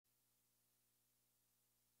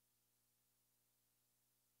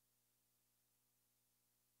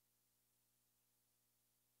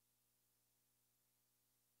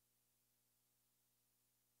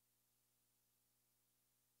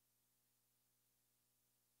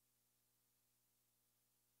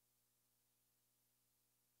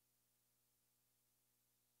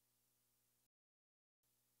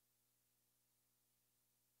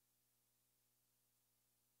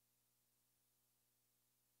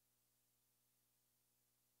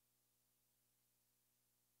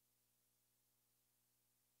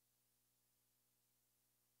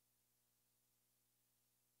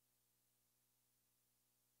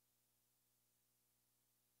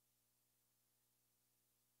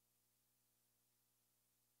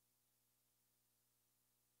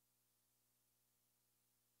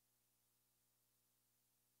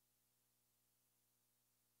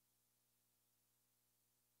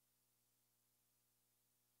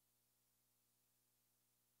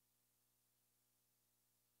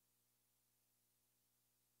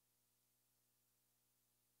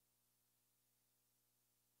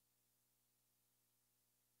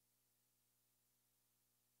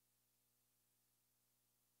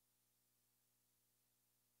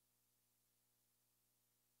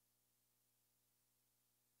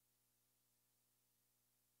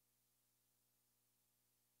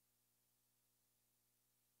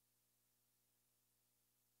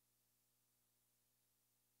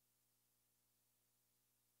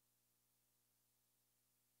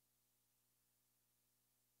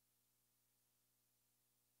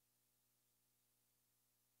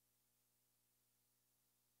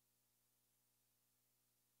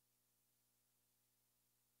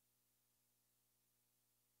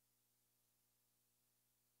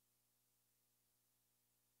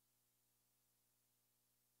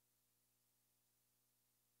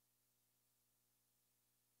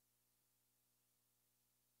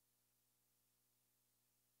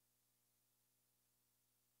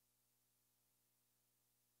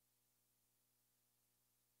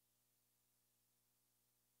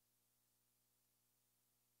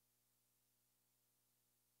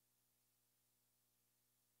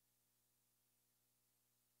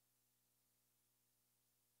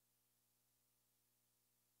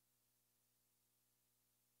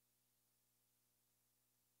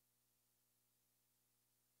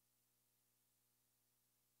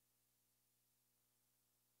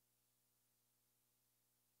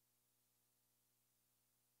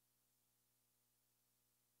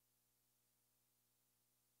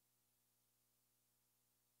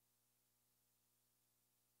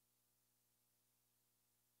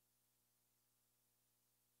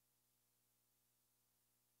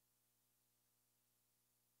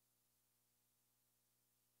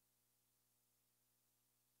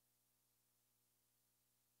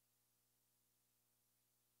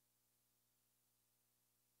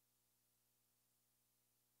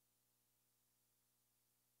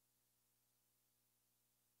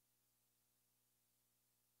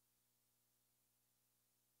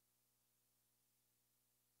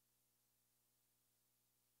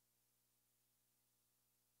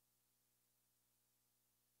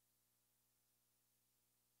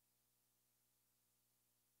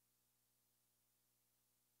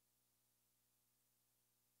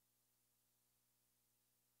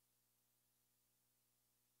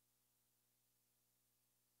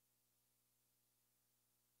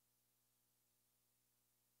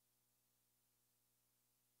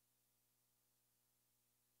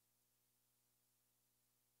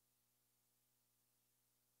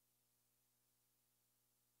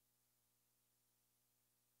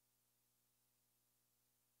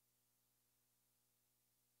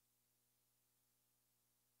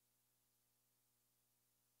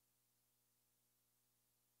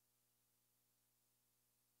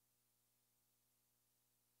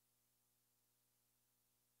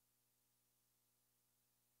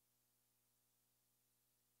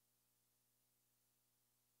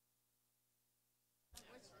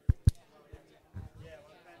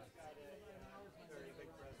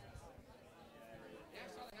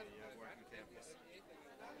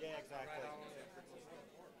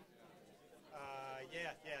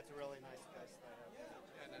it's a really nice place to have.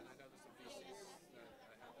 Yeah, and then I know there's some VCs that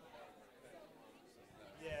I happen to know that moms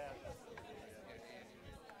and Yeah.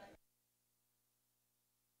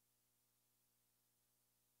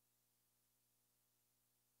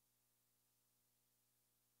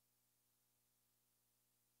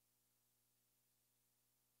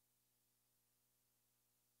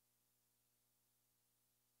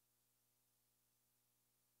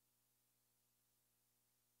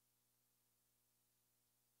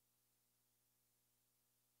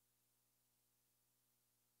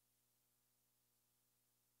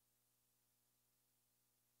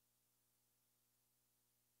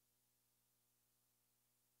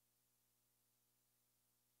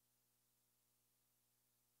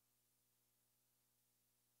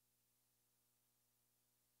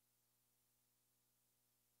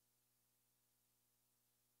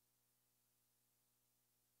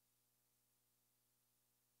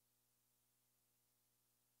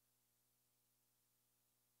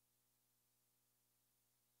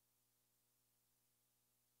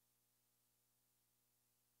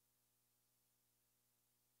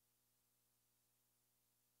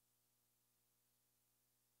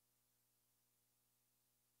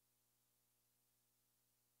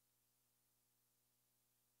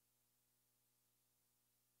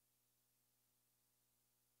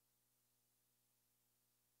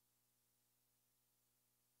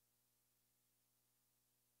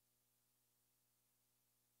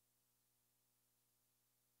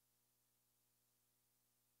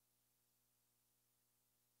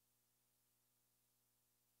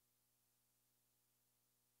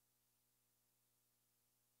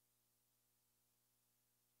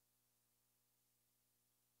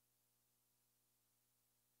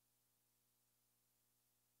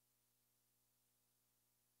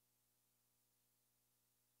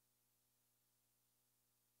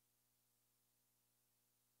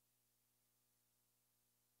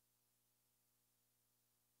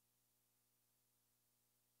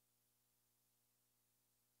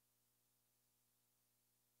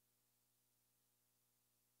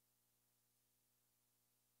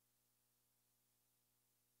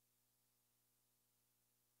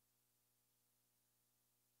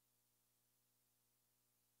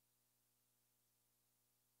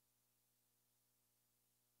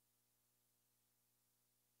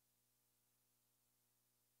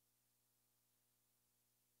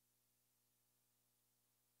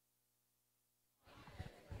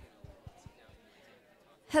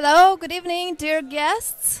 Hello, good evening, dear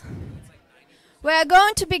guests. We are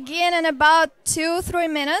going to begin in about 2-3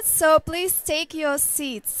 minutes, so please take your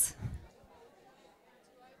seats.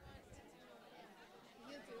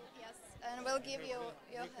 You do, yes, and we'll give you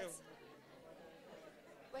your heads.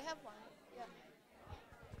 We have one. Yeah.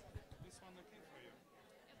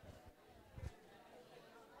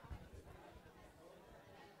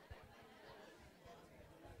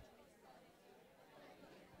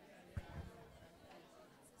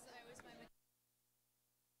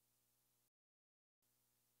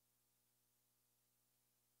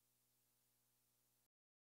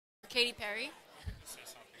 Katy Perry.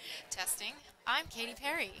 Testing. I'm Katy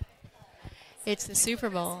Perry. It's the Super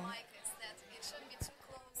Bowl. It shouldn't be too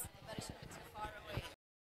close, but it shouldn't be too far away.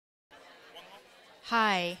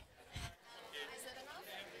 Hi. Is it enough?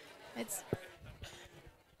 It's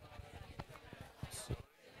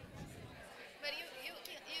But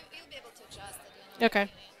you'll be able to adjust it. okay.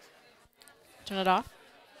 Turn it off.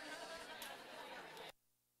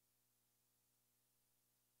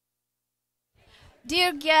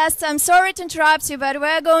 Dear guests, I'm sorry to interrupt you, but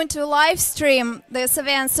we're going to live stream this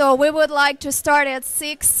event, so we would like to start at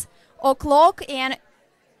 6 o'clock, and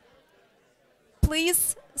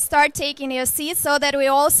please start taking your seats so that we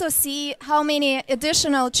also see how many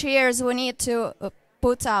additional chairs we need to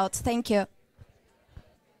put out. Thank you.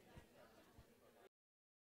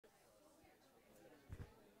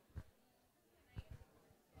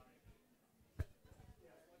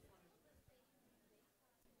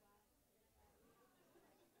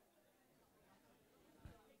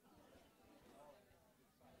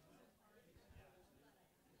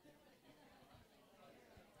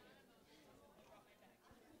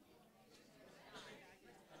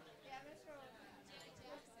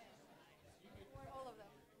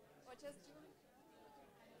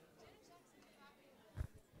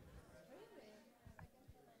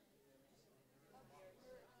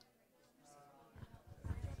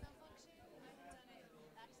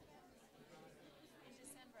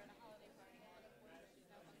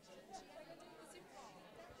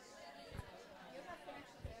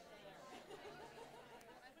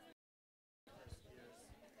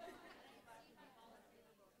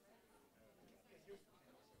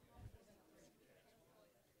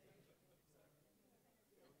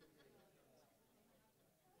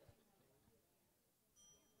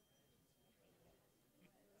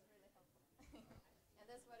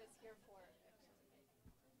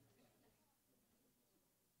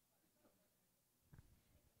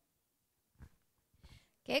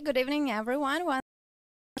 Okay, good evening, everyone.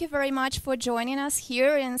 Thank you very much for joining us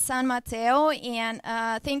here in San Mateo, and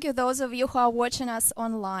thank you those of you who are watching us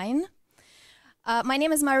online. My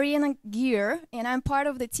name is Marina Gear, and I'm part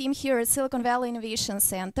of the team here at Silicon Valley Innovation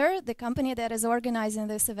Center, the company that is organizing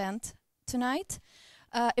this event tonight.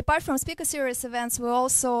 Apart from speaker series events, we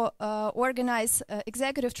also organize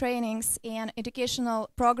executive trainings and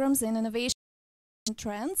educational programs in innovation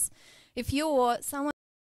trends. If you or someone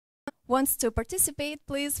wants to participate,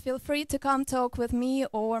 please feel free to come talk with me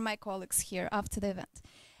or my colleagues here after the event.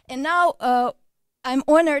 And now I'm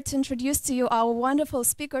honored to introduce to you our wonderful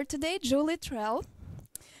speaker today, Julie Trell.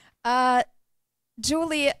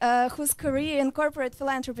 Julie, whose career in corporate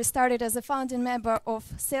philanthropy started as a founding member of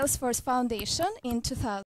Salesforce Foundation in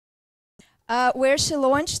 2000, where she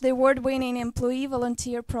launched the award-winning Employee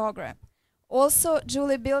Volunteer Program. Also,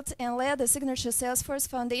 Julie built and led the signature Salesforce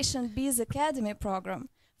Foundation Biz Academy program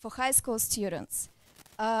for high school students.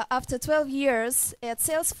 After 12 years at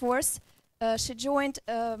Salesforce, she joined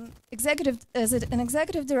as an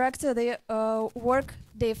executive director of the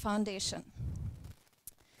Workday Foundation.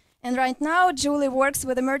 And right now, Julie works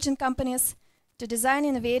with emerging companies to design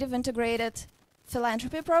innovative integrated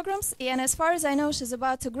philanthropy programs. And as far as I know, she's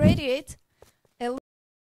about to graduate at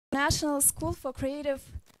National School for Creative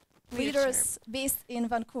Leaders based in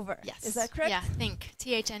Vancouver. Yes. Is that correct? Yeah, think.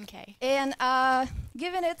 THNK. And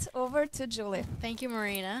giving it over to Julie. Thank you,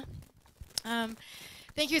 Marina.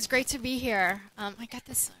 Thank you. It's great to be here. I got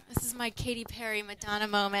this. This is my Katy Perry Madonna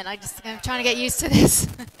moment. I'm trying to get used to this.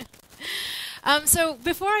 So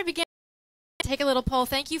before I begin, take a little poll.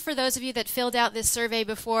 Thank you for those of you that filled out this survey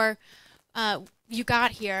before you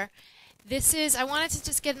got here. I wanted to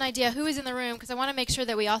just get an idea who is in the room, because I want to make sure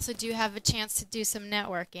that we also do have a chance to do some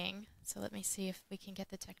networking. So let me see if we can get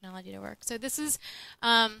the technology to work. So this is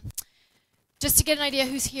just to get an idea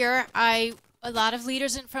who's here. A lot of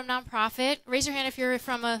leaders from nonprofit. Raise your hand if you're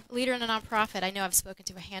from a leader in a nonprofit. I know I've spoken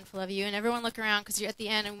to a handful of you, and everyone look around because you're at the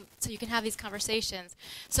end, and so you can have these conversations.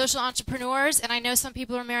 Social entrepreneurs, and I know some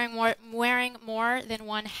people are wearing more than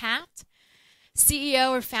one hat.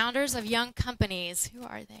 CEO or founders of young companies. Who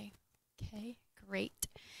are they? Okay, great.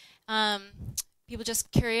 People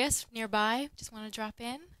just curious, nearby, just want to drop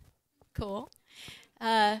in. Cool.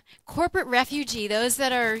 Corporate refugee, those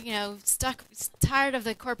that are, tired of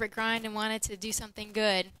the corporate grind and wanted to do something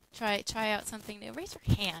good. Try out something new. Raise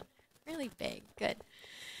your hand. Really big. Good.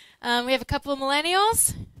 We have a couple of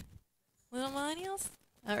millennials. Little millennials?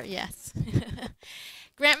 Yes.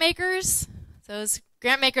 Grant makers. Those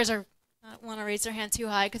grant makers are not want to raise their hand too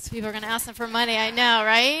high because people are going to ask them for money. I know,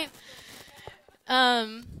 right?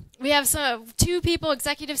 We have two people,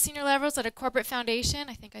 executive senior levels at a corporate foundation.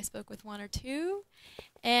 I think I spoke with one or two.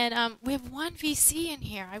 And we have one VC in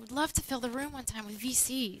here. I would love to fill the room one time with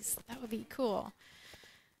VCs. That would be cool.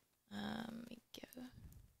 Let me go.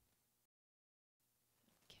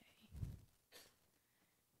 Okay.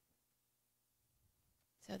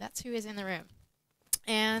 So that's who is in the room.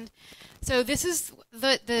 And so this is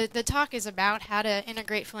the talk is about how to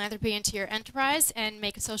integrate philanthropy into your enterprise and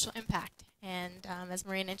make a social impact. And as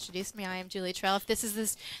Marina introduced me, I am Julie Trell. If this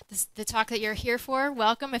is the talk that you're here for,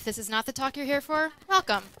 welcome. If this is not the talk you're here for,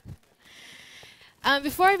 welcome.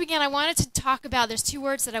 Before I begin, I wanted to talk about, there's two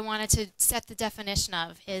words that I wanted to set the definition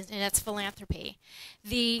of, and that's philanthropy.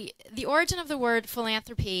 The origin of the word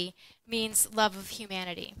philanthropy means love of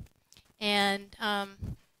humanity. And I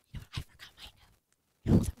forgot my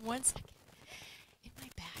note. Hold on one second. In my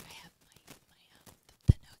bag, I have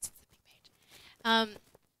the notes. It's the big page.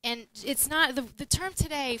 And it's not, the term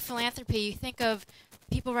today, philanthropy, you think of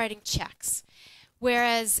people writing checks,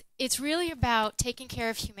 whereas it's really about taking care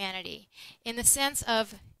of humanity in the sense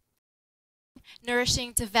of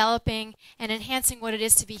nourishing, developing, and enhancing what it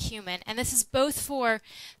is to be human. And this is both for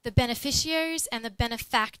the beneficiaries and the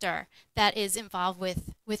benefactor that is involved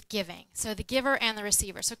with giving. So the giver and the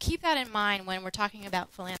receiver. So keep that in mind when we're talking about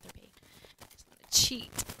philanthropy. I just want to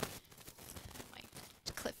cheat. My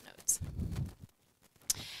cliff notes.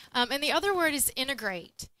 And the other word is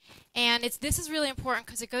integrate. And this is really important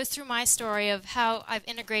because it goes through my story of how I've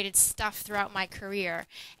integrated stuff throughout my career.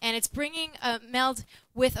 And it's bringing a meld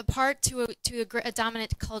with a part to a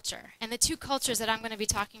dominant culture. And the two cultures that I'm going to be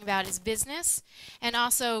talking about is business and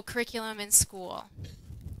also curriculum in school.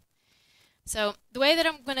 So the way that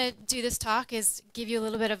I'm going to do this talk is give you a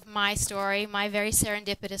little bit of my story, my very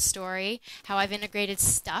serendipitous story, how I've integrated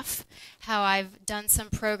stuff, how I've done some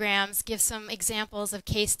programs, give some examples of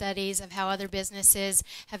case studies of how other businesses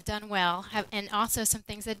have done well, and also some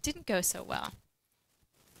things that didn't go so well.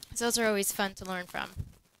 So those are always fun to learn from.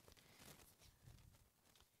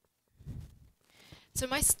 So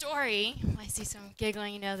my story, I see some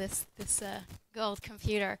giggling, you know, this gold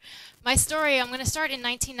computer. My story, I'm going to start in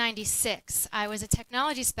 1996. I was a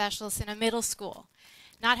technology specialist in a middle school.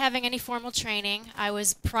 Not having any formal training,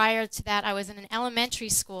 prior to that, I was in an elementary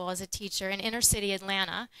school as a teacher in inner city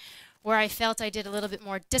Atlanta, where I felt I did a little bit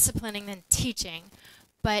more disciplining than teaching.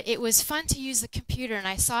 But it was fun to use the computer, and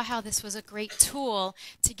I saw how this was a great tool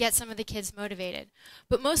to get some of the kids motivated.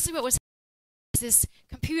 But mostly what was this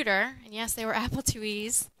computer, and yes, they were Apple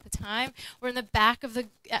IIes at the time, were in the back of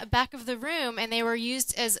the room, and they were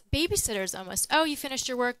used as babysitters almost. Oh, you finished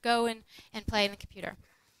your work, go and play in the computer.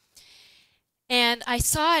 And I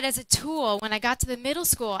saw it as a tool. When I got to the middle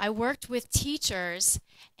school, I worked with teachers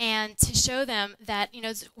and to show them that, you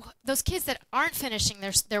know, those kids that aren't finishing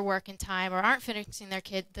their work in time or aren't finishing their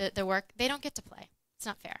work, they don't get to play. It's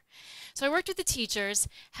not fair. So I worked with the teachers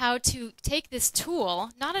how to take this tool,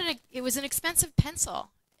 it was an expensive pencil,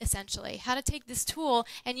 essentially, how to take this tool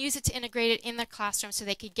and use it to integrate it in their classroom so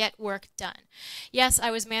they could get work done. Yes, I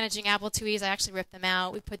was managing Apple IIs. I actually ripped them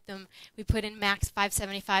out. We put in Max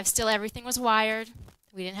 575. Still, everything was wired.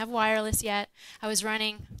 We didn't have wireless yet. I was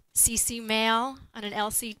running CC Mail on an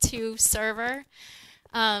LC2 server.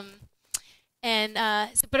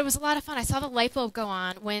 But it was a lot of fun. I saw the light bulb go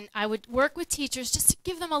on when I would work with teachers just to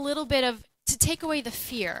give them a little bit to take away the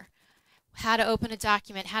fear, how to open a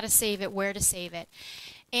document, how to save it, where to save it,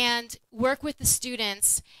 and work with the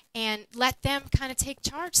students and let them kind of take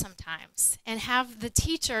charge sometimes and have the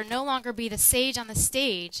teacher no longer be the sage on the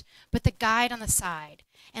stage, but the guide on the side,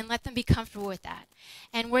 and let them be comfortable with that,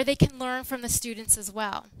 and where they can learn from the students as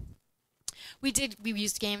well. We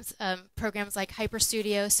used programs like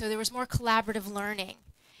HyperStudio, so there was more collaborative learning.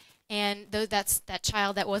 And that's that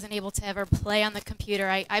child that wasn't able to ever play on the computer.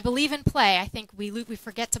 I believe in play. I think we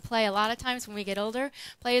forget to play a lot of times when we get older.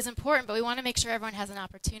 Play is important, but we want to make sure everyone has an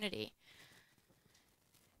opportunity.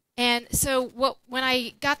 And so when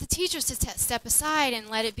I got the teachers to step aside and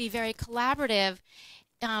let it be very collaborative,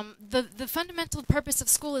 the fundamental purpose of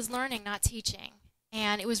school is learning, not teaching.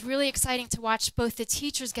 And it was really exciting to watch both the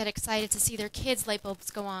teachers get excited to see their kids' light bulbs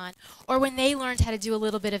go on, or when they learned how to do a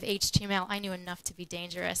little bit of HTML. I knew enough to be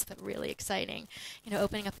dangerous, but really exciting. You know,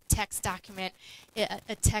 opening up a text document,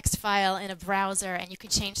 a text file in a browser, and you can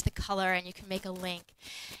change the color and you can make a link.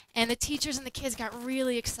 And the teachers and the kids got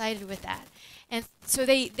really excited with that. And so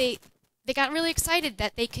they got really excited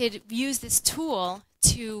that they could use this tool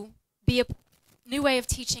to be a new way of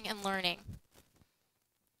teaching and learning.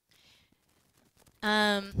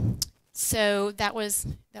 So that was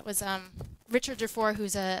Richard Dufour,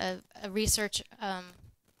 who's does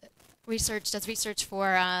research for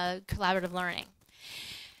collaborative learning.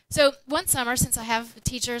 So one summer, since I have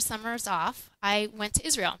teachers' summers off, I went to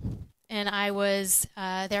Israel, and I was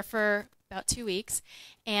there for about 2 weeks,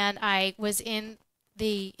 and I was in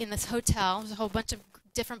this hotel. There was a whole bunch of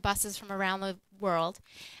different buses from around the world.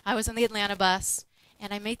 I was on the Atlanta bus.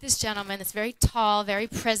 And I met this gentleman, this very tall, very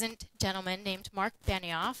present gentleman named Mark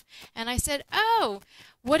Benioff. And I said, "Oh,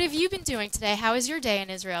 what have you been doing today? How was your day in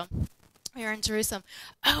Israel?" We were in Jerusalem.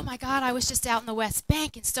 "Oh, my God, I was just out in the West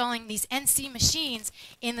Bank installing these NC machines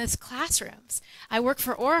in those classrooms. I work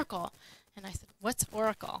for Oracle." And I said, "What's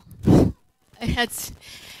Oracle?"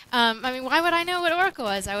 Why would I know what Oracle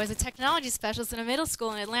was? I was a technology specialist in a middle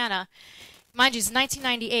school in Atlanta. Mind you, it's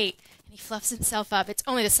 1998. He fluffs himself up. It's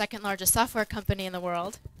only the second largest software company in the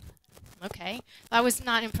world. Okay. I was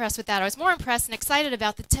not impressed with that. I was more impressed and excited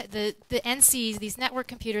about the NCs, these network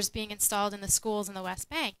computers being installed in the schools in the West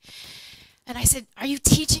Bank. And I said, "Are you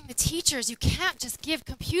teaching the teachers? You can't just give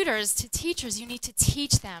computers to teachers. You need to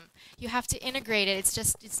teach them. You have to integrate it.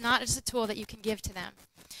 It's not just a tool that you can give to them."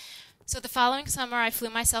 So the following summer, I flew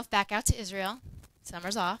myself back out to Israel.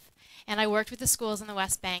 Summer's off. And I worked with the schools in the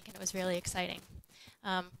West Bank, and it was really exciting.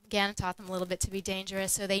 Again, taught them a little bit to be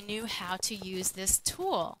dangerous, so they knew how to use this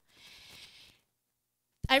tool.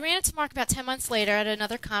 I ran into Mark about 10 months later at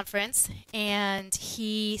another conference, and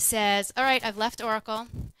he says, "All right, I've left Oracle.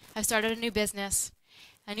 I've started a new business,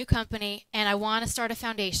 a new company, and I want to start a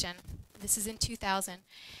foundation." This is in 2000.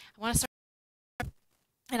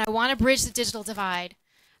 And I want to bridge the digital divide.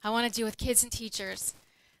 I want to deal with kids and teachers.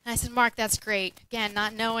 And I said, "Mark, that's great." Again,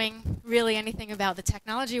 not knowing really anything about the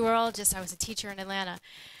technology world, just I was a teacher in Atlanta.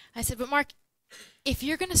 I said, "But Mark, if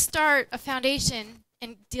you're going to start a foundation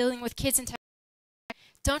and dealing with kids and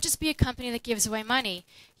technology, don't just be a company that gives away money.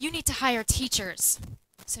 You need to hire teachers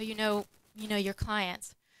so you know your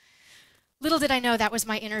clients." Little did I know that was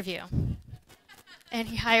my interview. And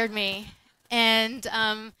he hired me and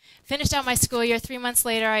finished out my school year. 3 months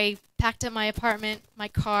later, I packed up my apartment, my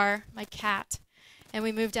car, my cat, and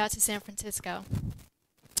we moved out to San Francisco.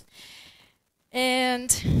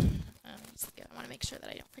 And I want to make sure that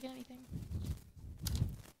I don't forget anything.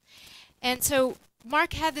 And so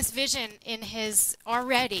Mark had this vision in his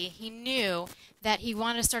already. He knew that he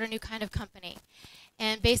wanted to start a new kind of company,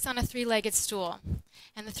 and based on a three-legged stool.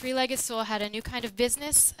 And the three-legged stool had a new kind of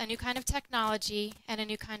business, a new kind of technology, and a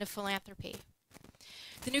new kind of philanthropy.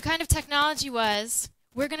 The new kind of technology was,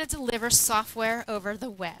 we're going to deliver software over the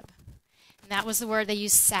web. And that was the word they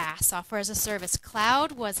used, SaaS, software as a service.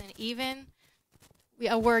 Cloud wasn't even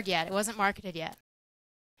a word yet. It wasn't marketed yet.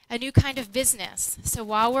 A new kind of business. So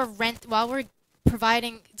while we're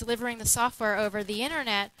delivering the software over the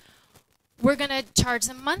internet, we're going to charge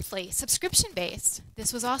them monthly, subscription-based.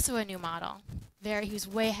 This was also a new model. He was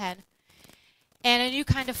way ahead. And a new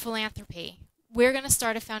kind of philanthropy. We're going to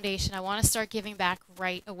start a foundation. I want to start giving back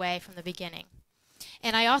right away from the beginning.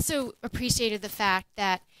 And I also appreciated the fact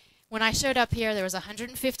that when I showed up here, there was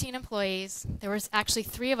 115 employees. There was actually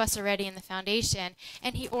 3 of us already in the foundation.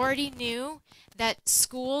 And he already knew that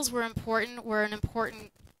schools were an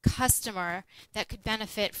important customer that could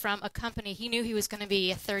benefit from a company. He knew he was going to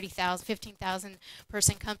be a 30,000, 15,000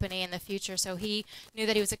 person company in the future. So he knew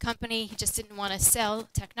that he was a company. He just didn't want to sell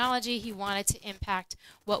technology. He wanted to impact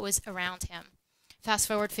what was around him. Fast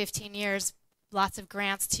forward 15 years, lots of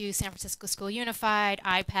grants to San Francisco School Unified,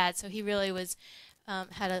 iPad. So he really was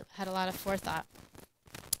had a lot of forethought.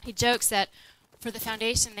 He jokes that for the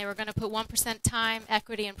foundation, they were going to put 1% time,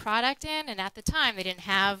 equity, and product in, and at the time, they didn't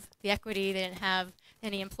have the equity, they didn't have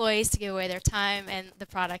any employees to give away their time, and the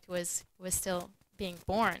product was still being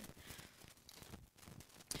born.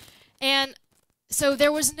 And so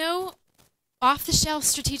there was no off-the-shelf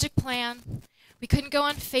strategic plan. We couldn't go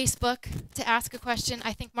on Facebook to ask a question.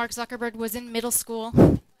 I think Mark Zuckerberg was in middle school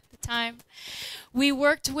at the time. We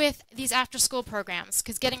worked with these after-school programs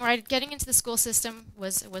because getting into the school system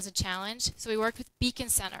was a challenge. So we worked with beacon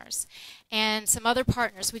centers and some other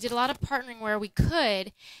partners. We did a lot of partnering where we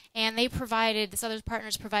could, and these other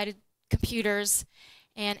partners provided computers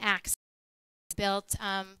and access.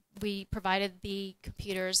 We provided the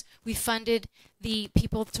computers. We funded the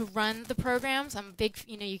people to run the programs. I'm big,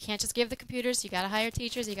 you can't just give the computers. You got to hire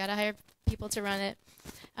teachers. You got to hire people to run it.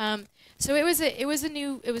 So it was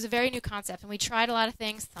a very new concept, and we tried a lot of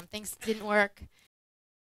things. Some things didn't work.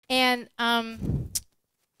 And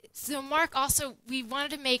so Mark also, we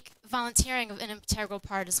wanted to make volunteering an integral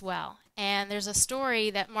part as well. And there's a story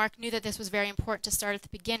that Mark knew that this was very important to start at the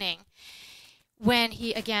beginning. When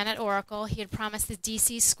he, again at Oracle, he had promised the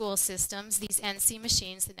DC school systems, these NC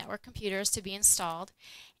machines, the network computers, to be installed.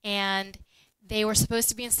 And they were supposed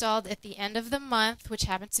to be installed at the end of the month, which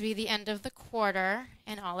happened to be the end of the quarter.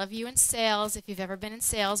 And all of you in sales, if you've ever been in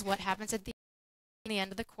sales, what happens at the end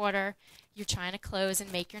of the quarter? You're trying to close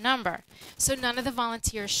and make your number. So none of the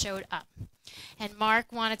volunteers showed up. And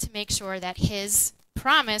Mark wanted to make sure that his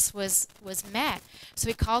promise was met. So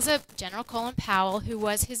he calls up General Colin Powell, who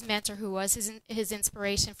was his mentor, who was his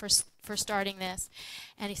inspiration for starting this.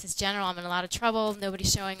 And he says, General, I'm in a lot of trouble.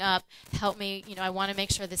 Nobody's showing up. Help me. I want to make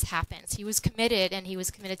sure this happens. He was committed, and he was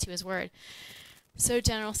committed to his word. So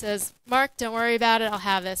General says, Mark, don't worry about it. I'll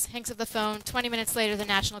have this. Hangs up the phone. 20 minutes later, the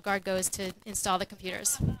National Guard goes to install the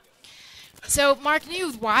computers. So Mark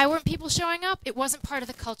knew, why weren't people showing up? It wasn't part of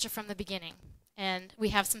the culture from the beginning. And we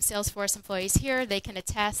have some Salesforce employees here. They can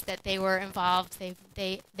attest that they were involved.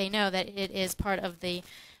 They know that it is part of the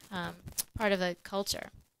culture.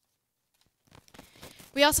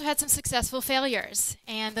 We also had some successful failures.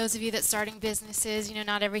 And those of you that starting businesses,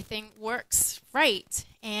 not everything works right.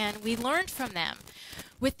 And we learned from them.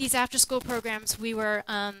 With these after-school programs, we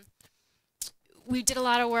did a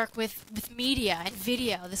lot of work with media and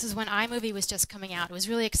video. This is when iMovie was just coming out. It was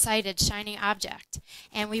really excited, shining object.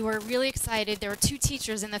 And we were really excited. There were 2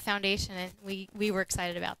 teachers in the foundation, and we were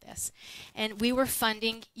excited about this. And we were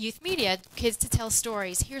funding youth media, kids to tell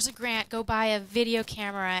stories. Here's a grant. Go buy a video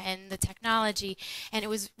camera and the technology. And it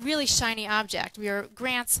was really shiny object. We were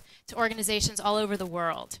grants to organizations all over the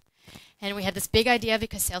world. And we had this big idea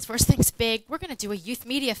because Salesforce thinks big. We're going to do a youth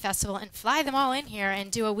media festival and fly them all in here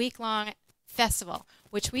and do a week-long festival,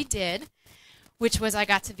 which we did, which was I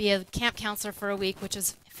got to be a camp counselor for a week, which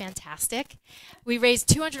was fantastic. We raised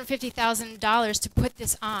 $250,000 to put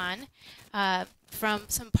this on from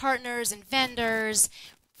some partners and vendors.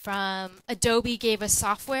 From Adobe gave us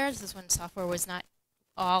software. This is when software was not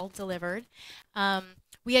all delivered.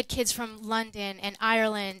 We had kids from London and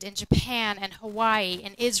Ireland and Japan and Hawaii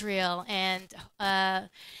and Israel and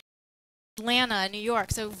Atlanta, New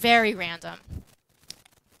York, so very random.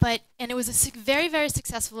 And it was a very, very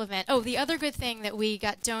successful event. Oh, the other good thing that we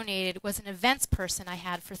got donated was an events person I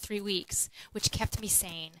had for 3 weeks, which kept me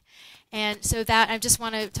sane. And so that, I just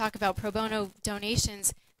want to talk about pro bono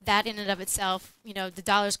donations. That in and of itself, the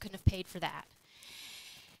dollars couldn't have paid for that.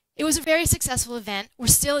 It was a very successful event.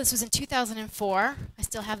 This was in 2004. I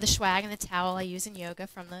still have the swag and the towel I use in yoga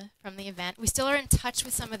from the event. We still are in touch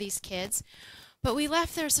with some of these kids. But we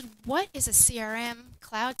left there and said, what is a CRM,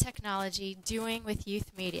 cloud technology, doing with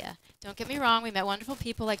youth media? Don't get me wrong, we met wonderful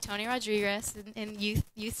people like Tony Rodriguez in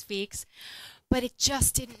Youth Speaks, but it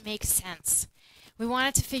just didn't make sense. We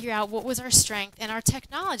wanted to figure out what was our strength, and our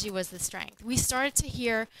technology was the strength. We started to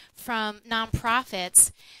hear from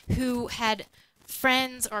nonprofits who had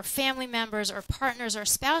friends or family members or partners or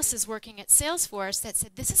spouses working at Salesforce that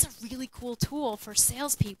said, this is a really cool tool for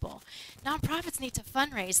salespeople. Nonprofits need to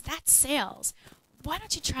fundraise. That's sales. Why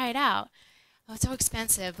don't you try it out? Oh, it's so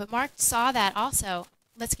expensive. But Mark saw that also.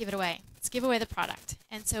 Let's give it away. Let's give away the product.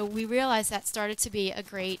 And so we realized that started to be a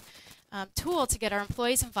great tool to get our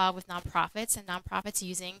employees involved with nonprofits, and nonprofits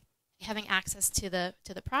having access to the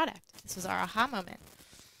product. This was our aha moment.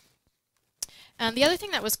 The other thing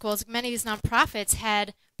that was cool is many of these nonprofits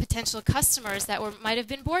had potential customers that might have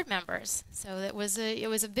been board members. So it was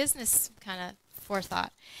a business kind of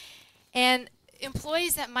forethought. And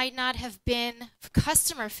employees that might not have been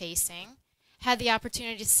customer facing had the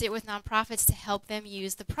opportunity to sit with nonprofits to help them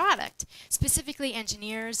use the product. Specifically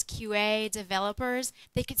engineers, QA, developers,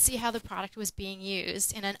 they could see how the product was being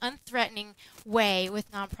used in an unthreatening way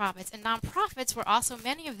with nonprofits. And nonprofits were also,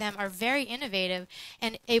 many of them are very innovative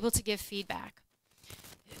and able to give feedback.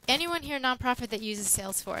 Anyone here nonprofit that uses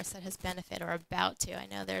Salesforce that has benefit or about to? I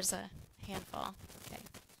know there's a handful. Okay.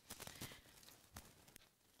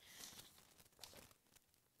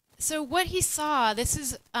 So what he saw, this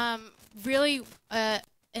is really an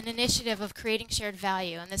initiative of creating shared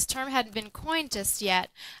value. And this term hadn't been coined just yet,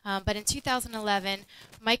 but in 2011,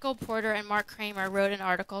 Michael Porter and Mark Kramer wrote an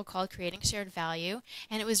article called Creating Shared Value.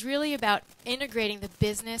 And it was really about integrating the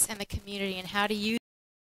business and the community and how to use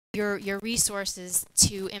your resources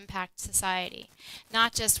to impact society.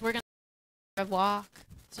 Not just we're going to walk.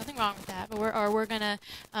 There's nothing wrong with that, but we're going to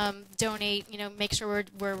donate, make sure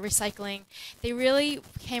we're recycling. They really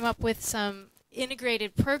came up with some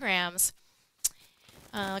integrated programs.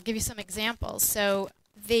 I'll give you some examples. So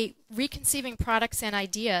they reconceiving products and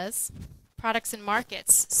ideas, products and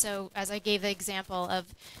markets. So as I gave the example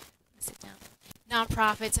of, sit down,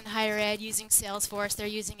 nonprofits and higher ed using Salesforce, they're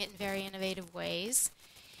using it in very innovative ways.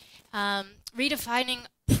 Redefining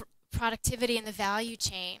productivity in the value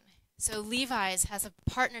chain. So Levi's has a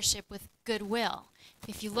partnership with Goodwill.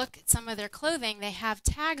 If you look at some of their clothing, they have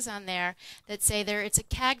tags on there that say it's a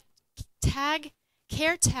care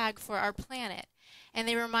tag for our planet. And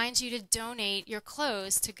they remind you to donate your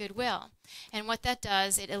clothes to Goodwill. And what that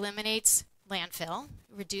does, it eliminates landfill,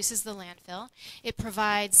 reduces the landfill. It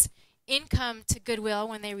provides income to Goodwill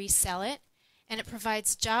when they resell it. And it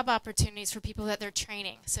provides job opportunities for people that they're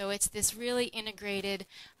training. So it's this really integrated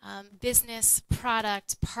business,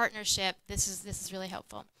 product, partnership. This is really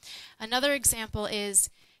helpful. Another example is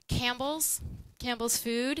Campbell's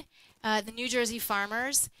Food, the New Jersey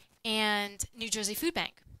Farmers, and New Jersey Food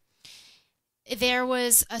Bank. There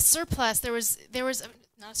was a surplus. Not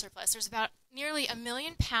a surplus. There's about nearly 1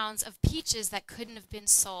 million pounds of peaches that couldn't have been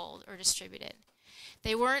sold or distributed.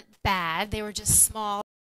 They weren't bad. They were just small,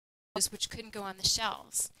 which couldn't go on the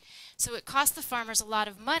shelves. So it cost the farmers a lot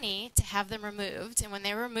of money to have them removed, and when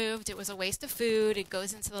they were removed, it was a waste of food. It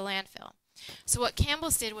goes into the landfill. So what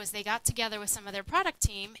Campbell's did was they got together with some of their product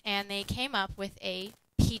team, and they came up with a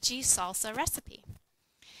peachy salsa recipe.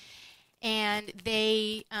 And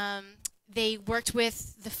they worked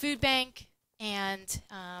with the food bank and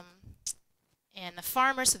the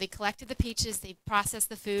farmers, so they collected the peaches, they processed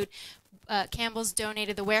the food. Campbell's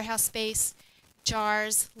donated the warehouse space,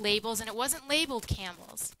 jars, labels, and it wasn't labeled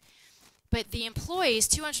Campbell's. But the employees,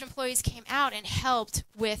 200 employees, came out and helped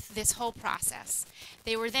with this whole process.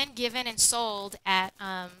 They were then given and sold at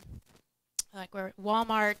like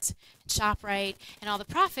Walmart, ShopRite, and all the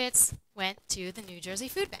profits went to the New Jersey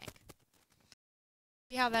Food Bank.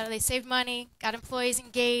 See how they saved money, got employees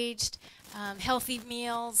engaged, healthy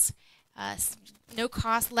meals, no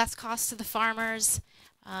cost, less cost to the farmers,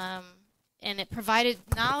 and it provided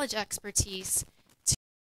knowledge expertise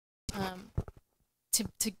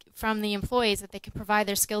from the employees that they could provide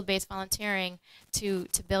their skill-based volunteering to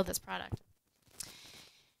build this product.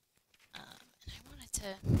 And I wanted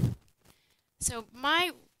to, so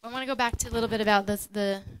I want to go back to a little bit about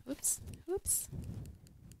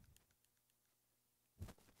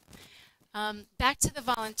Back to the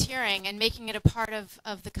volunteering and making it a part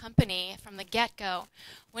of the company from the get-go.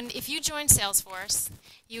 If you joined Salesforce,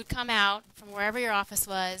 you would come out from wherever your office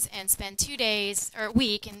was and spend 2 days, or a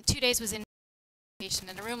week, and 2 days was in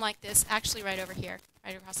a room like this, actually right over here,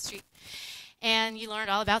 right across the street. And you learned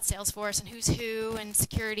all about Salesforce and who's who and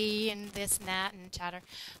security and this and that and chatter.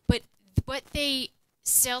 But what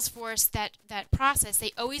Salesforce, that process,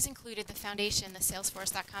 they always included the foundation, the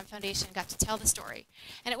Salesforce.com foundation, got to tell the story.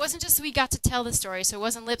 And it wasn't just we got to tell the story, so it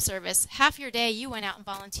wasn't lip service. Half your day you went out and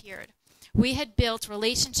volunteered. We had built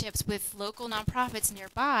relationships with local nonprofits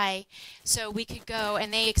nearby so we could go,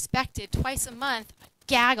 and they expected twice a month a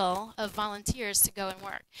gaggle of volunteers to go and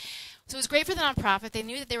work. So it was great for the nonprofit. They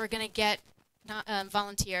knew that they were going to get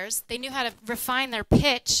volunteers. They knew how to refine their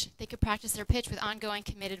pitch. They could practice their pitch with ongoing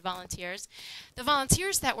committed volunteers. The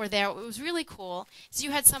volunteers that were there, what was really cool is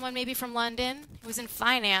you had someone maybe from London who was in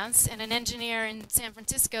finance and an engineer in San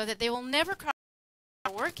Francisco that they will never cross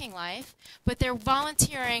their working life, but they're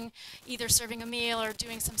volunteering, either serving a meal or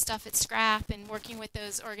doing some stuff at Scrap and working with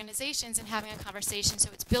those organizations and having a conversation. So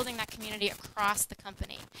it's building that community across the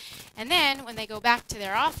company. And then when they go back to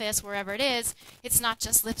their office, wherever it is, it's not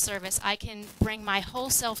just lip service. I can bring my whole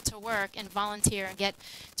self to work and volunteer and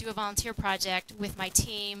do a volunteer project with my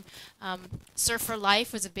team. Surf for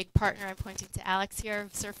Life was a big partner. I'm pointing to Alex here.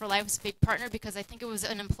 Surf for Life was a big partner because I think it was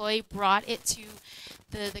an employee brought it to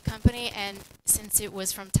the company, and since it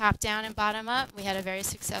was from top down and bottom up, we had a very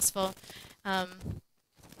successful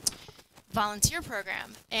volunteer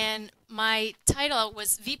program. And my title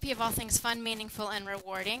was VP of All Things Fun, Meaningful, and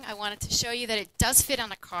Rewarding. I wanted to show you that it does fit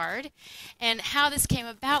on a card. And how this came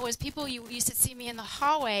about was people used to see me in the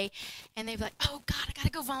hallway, and they'd be like, oh, God, I got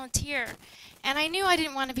to go volunteer. And I knew I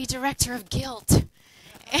didn't want to be director of guild.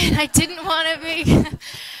 And I didn't want to be...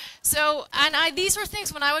 So, these were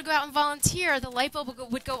things, when I would go out and volunteer, the light bulb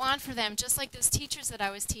would go on for them, just like those teachers that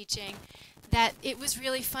I was teaching, that it was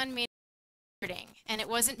really fun, meaning, and it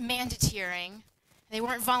wasn't mandateering. They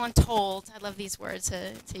weren't voluntold. I love these words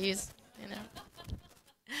to use, you know.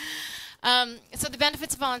 So the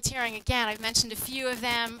benefits of volunteering, again, I've mentioned a few of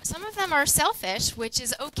them. Some of them are selfish, which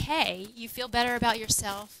is okay. You feel better about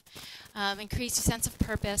yourself, increase your sense of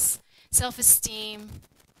purpose, self-esteem,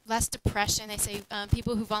 less depression. They say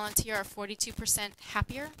people who volunteer are 42%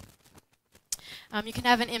 happier. You can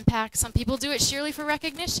have an impact. Some people do it sheerly for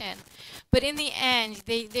recognition. But in the end,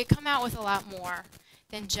 they come out with a lot more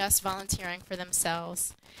than just volunteering for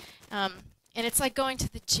themselves. And it's like going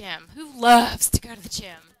to the gym. Who loves to go to the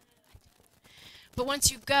gym? But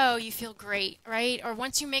once you go, you feel great, right? Or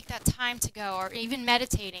once you make that time to go, or even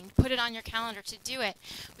meditating, put it on your calendar to do it.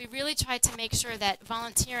 We really tried to make sure that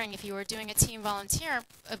volunteering, if you were doing a team volunteer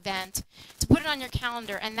event, to put it on your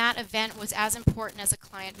calendar, and that event was as important as a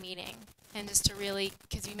client meeting, and just to really,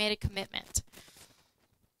 because we made a commitment.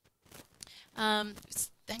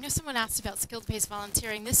 I know someone asked about skills-based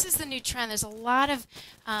volunteering. This is the new trend. There's a lot of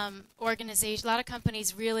organizations, a lot of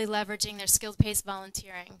companies really leveraging their skills-based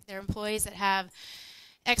volunteering. Their employees that have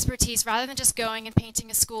expertise, rather than just going and painting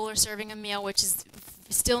a school or serving a meal, which is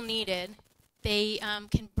still needed, they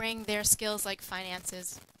can bring their skills like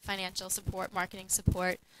finances, financial support, marketing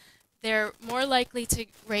support. They're more likely to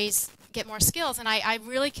get more skills. And I'm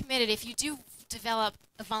really committed, if you do develop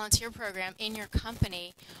a volunteer program in your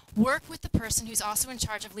company, work with the person who's also in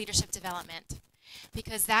charge of leadership development,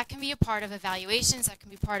 because that can be a part of evaluations, that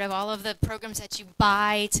can be part of all of the programs that you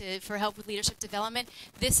buy for help with leadership development.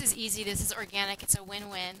 This is easy, this is organic, it's a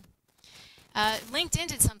win-win. LinkedIn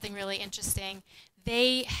did something really interesting.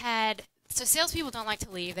 So salespeople don't like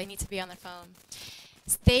to leave, they need to be on their phone.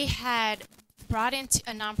 They had brought in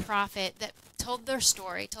a nonprofit that told them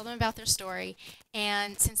about their story,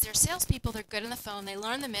 and since they're salespeople, they're good on the phone, they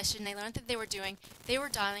learned the mission, they learned that they were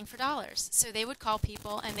dialing for dollars. So they would call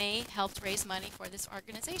people, and they helped raise money for this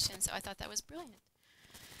organization. So I thought that was brilliant.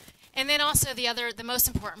 And then also the most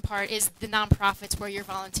important part is the nonprofits where you're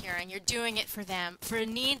volunteering. You're doing it for them, for a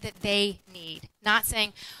need that they need. Not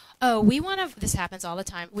saying, oh, this happens all the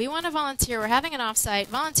time, we want to volunteer, we're having an offsite,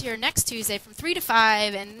 volunteer next Tuesday from 3 to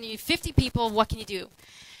 5, and 50 people, what can you do?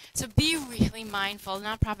 So be really mindful.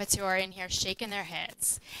 Nonprofits who are in here shaking their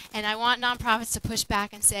heads. And I want nonprofits to push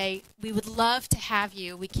back and say, we would love to have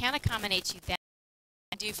you. We can't accommodate you then.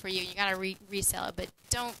 Do for you. You got to resell it. But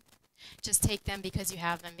don't just take them because you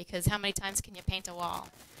have them, because how many times can you paint a wall?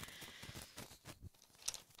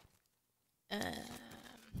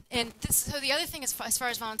 So the other thing, as far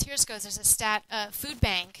as volunteers goes, there's a food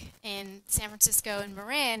bank in San Francisco and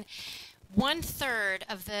Marin. 1/3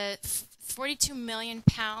 of the 42 million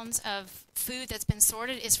pounds of food that's been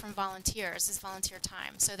sorted is from volunteers, is volunteer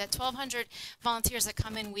time. So that 1,200 volunteers that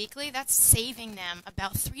come in weekly, that's saving them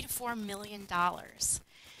about $3 to $4 million.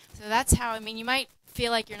 So that's how, I mean, you might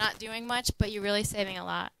feel like you're not doing much, but you're really saving a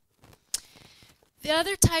lot. The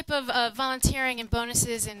other type of volunteering and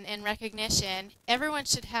bonuses and recognition, everyone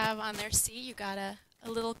should have on their seat. You got a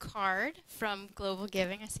little card from Global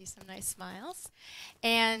Giving. I see some nice smiles.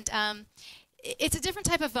 And it's a different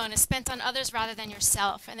type of bonus spent on others rather than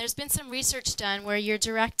yourself. And there's been some research done where you're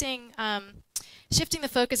directing, shifting the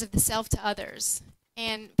focus of the self to others.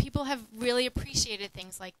 And people have really appreciated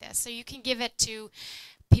things like this. So you can give it to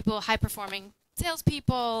people, high-performing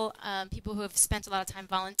salespeople, people who have spent a lot of time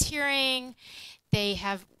volunteering. They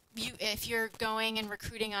have, if you're going and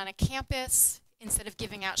recruiting on a campus, instead of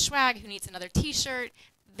giving out swag, who needs another T-shirt,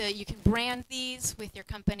 you can brand these with your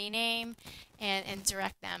company name and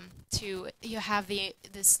direct them to, you have the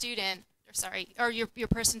student, or your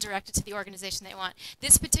person directed to the organization they want.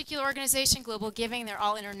 This particular organization, Global Giving, they're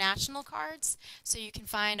all international cards, so you can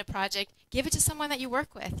find a project, give it to someone that you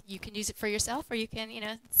work with. You can use it for yourself, or you can,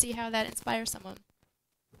 see how that inspires someone.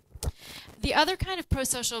 The other kind of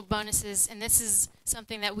pro-social bonuses, and this is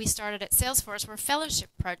something that we started at Salesforce, were fellowship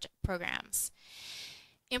programs.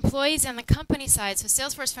 Employees on the company side, so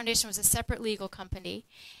Salesforce Foundation was a separate legal company,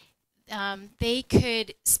 they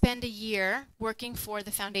could spend a year working for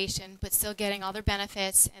the foundation but still getting all their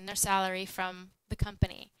benefits and their salary from the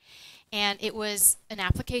company. And it was an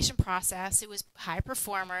application process. It was high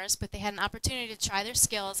performers, but they had an opportunity to try their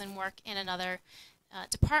skills and work in another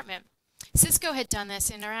department. Cisco had done this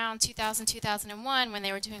in around 2000, 2001 when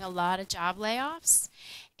they were doing a lot of job layoffs.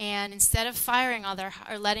 And instead of firing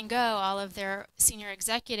or letting go all of their senior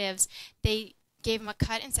executives, they gave them a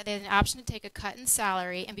cut and said they had an option to take a cut in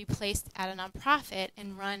salary and be placed at a nonprofit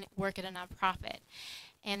and work at a nonprofit.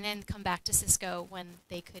 And then come back to Cisco when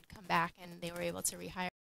they could come back and they were able to rehire.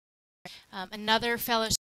 Another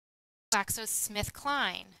fellowship,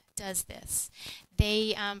 GlaxoSmithKline, does this.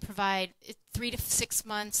 They provide 3 to 6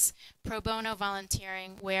 months pro bono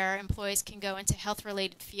volunteering where employees can go into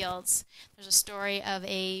health-related fields. There's a story of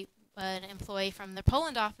an employee from the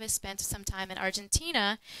Poland office spent some time in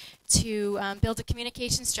Argentina to build a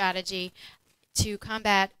communication strategy to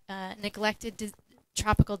combat neglected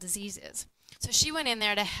tropical diseases. So she went in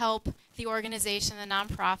there to help the organization, the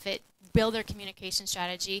nonprofit, build their communication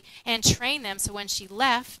strategy and train them so when she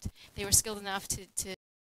left, they were skilled enough to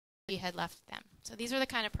she had left them. So these are the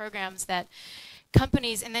kind of programs that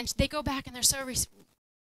companies, and then they go back and they're so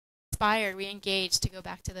inspired, re-engaged to go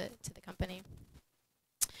back to the company.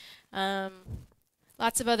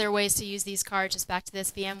 Lots of other ways to use these cards. Just back to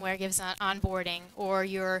this, VMware gives onboarding, or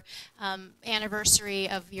your anniversary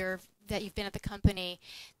of that you've been at the company.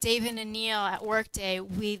 David and Neil at Workday,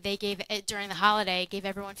 they gave during the holiday, gave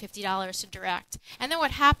everyone $50 to direct. And then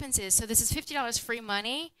what happens is, so this is $50 free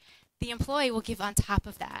money. The employee will give on top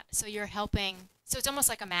of that. So you're helping. So it's almost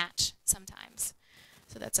like a match sometimes.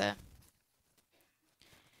 So that's a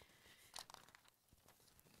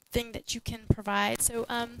thing that you can provide. So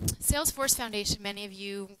Salesforce Foundation, many of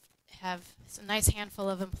you have a nice handful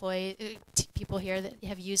of people here that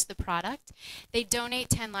have used the product. They donate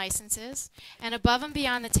 10 licenses, and above and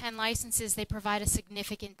beyond the 10 licenses, they provide a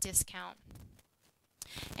significant discount.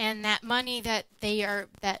 And that money that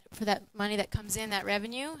money that comes in, that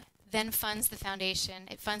revenue, then funds the foundation.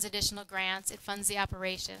 It funds additional grants. It funds the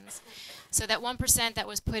operations. So that 1% that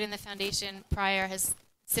was put in the foundation prior has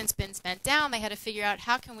since been spent down. They had to figure out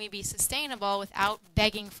how can we be sustainable without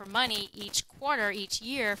begging for money each quarter, each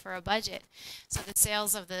year for a budget. So the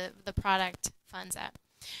sales of the product funds that.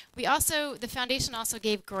 The foundation also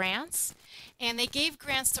gave grants, and they gave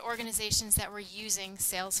grants to organizations that were using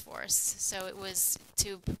Salesforce. So it was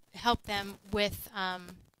to help them with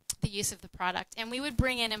the use of the product. And we would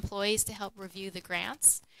bring in employees to help review the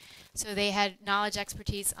grants. So they had knowledge,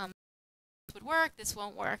 expertise on this would work, this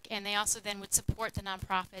won't work, and they also then would support the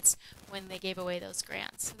nonprofits when they gave away those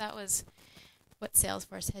grants. So that was what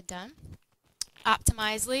Salesforce had done.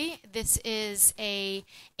 Optimizely, this is a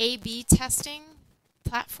A/B testing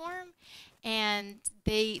platform, and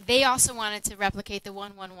they also wanted to replicate the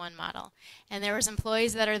 1-1-1 model. And there was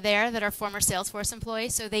employees that are there that are former Salesforce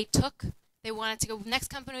employees, so they wanted to go, next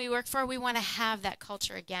company we work for, we want to have that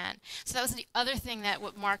culture again. So that was the other thing that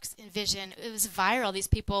what Mark's envisioned. It was viral. These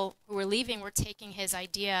people who were leaving were taking his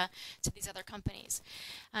idea to these other companies.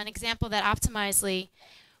 An example that Optimizely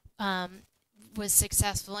was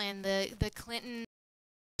successful in, the Clinton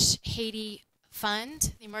Haiti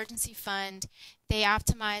fund, the emergency fund, they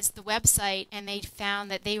optimized the website and they found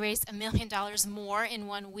that they raised $1 million more in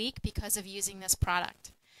 1 week because of using this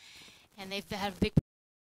product. and they've had a big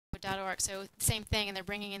 .org. So same thing, and they're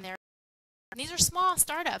bringing in their. These are small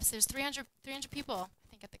startups. There's 300 people, I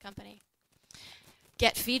think, at the company.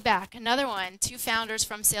 Get feedback. Another one. 2 founders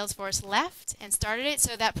from Salesforce left and started it.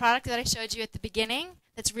 So that product that I showed you at the beginning,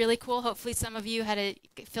 that's really cool. Hopefully some of you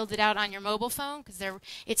filled it out on your mobile phone, because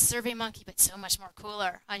it's SurveyMonkey, but so much more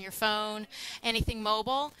cooler on your phone, anything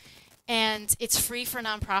mobile, and it's free for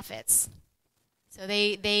nonprofits. So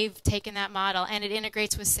they've taken that model, and it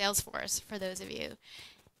integrates with Salesforce for those of you.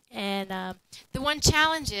 And the one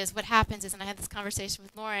challenge is, what happens is, and I had this conversation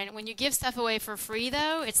with Lauren, when you give stuff away for free,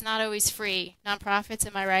 though, it's not always free. Nonprofits,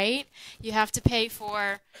 am I right? You have to pay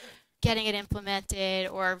for getting it implemented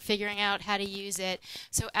or figuring out how to use it.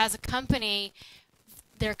 So as a company,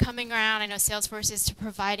 they're coming around. I know Salesforce is to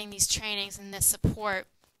providing these trainings and this support.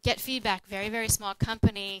 Get feedback. Very, very small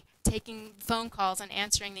company, taking phone calls and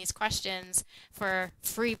answering these questions for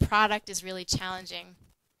free product is really challenging.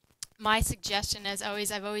 My suggestion, as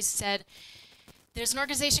always, I've always said, there's an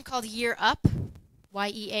organization called Year Up,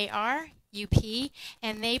 YEARUP,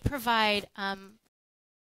 and they provide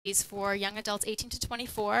for young adults 18 to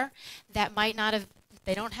 24 that might not have,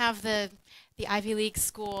 they don't have the Ivy League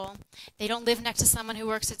school, they don't live next to someone who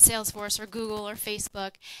works at Salesforce or Google or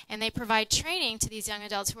Facebook, and they provide training to these young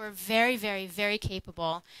adults who are very, very, very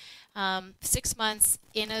capable. 6 months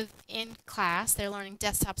in class, they're learning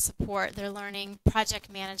desktop support, they're learning project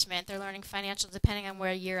management, they're learning financial, depending on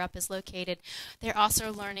where Year Up is located. They're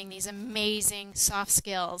also learning these amazing soft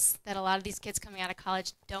skills that a lot of these kids coming out of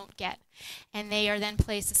college don't get. And they are then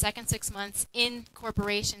placed the second 6 months in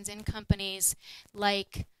corporations, in companies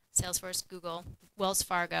like Salesforce, Google, Wells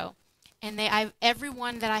Fargo. And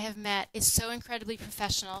everyone that I have met is so incredibly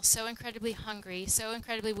professional, so incredibly hungry, so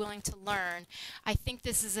incredibly willing to learn. I think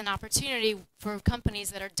this is an opportunity for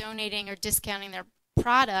companies that are donating or discounting their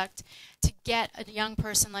product to get a young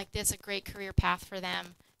person like this a great career path for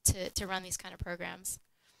them to run these kind of programs.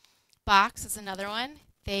 Box is another one.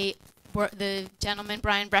 The gentleman,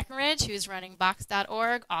 Brian Breckenridge, who's running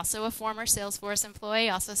Box.org, also a former Salesforce employee,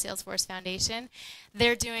 also Salesforce Foundation.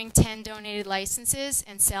 They're doing 10 donated licenses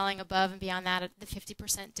and selling above and beyond that at the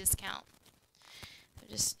 50% discount. So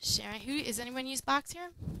just sharing. Is anyone use Box here?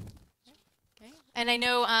 Okay. And I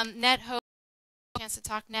know NetHope, chance to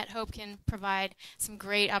talk, NetHope can provide some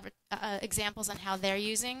great examples on how they're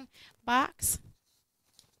using Box.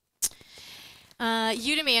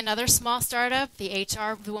 Udemy, another small startup, the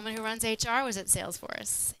woman who runs HR was at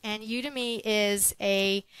Salesforce. And Udemy is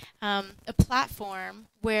a platform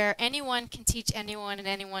where anyone can teach anyone and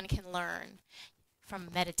anyone can learn. From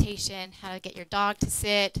meditation, how to get your dog to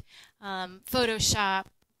sit, Photoshop,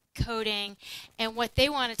 coding. And what they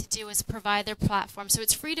wanted to do was provide their platform. So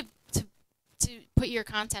it's free to put your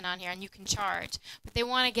content on here and you can charge. But they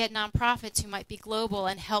want to get nonprofits who might be global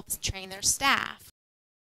and help train their staff.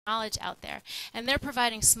 Knowledge out there, and they're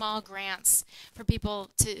providing small grants for people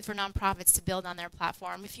for nonprofits to build on their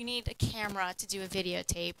platform. If you need a camera to do a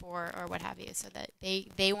videotape or what have you, so that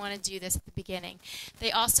they want to do this at the beginning.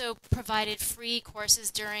 They also provided free courses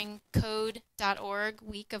during code.org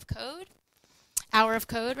week of code, hour of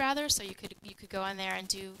code rather. So you could go on there and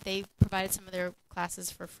do. They provided some of their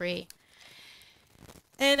classes for free.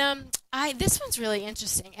 And this one's really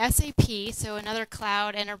interesting. SAP, so another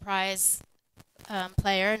cloud enterprise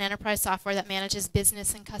player, an enterprise software that manages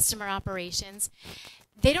business and customer operations.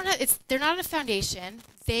 They're not a foundation.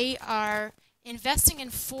 They are investing in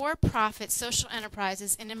for-profit social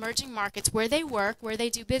enterprises in emerging markets where they work, where they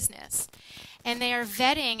do business. And they are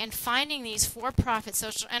vetting and finding these for-profit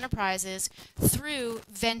social enterprises through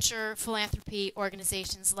venture philanthropy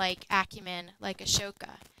organizations like Acumen, like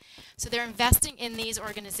Ashoka. So they're investing in these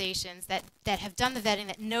organizations that have done the vetting,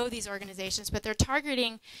 that know these organizations, but they're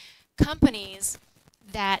targeting companies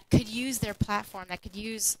that could use their platform, that could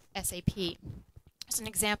use SAP. There's an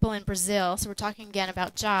example in Brazil. So we're talking again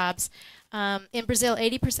about jobs. In Brazil,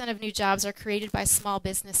 80% of new jobs are created by small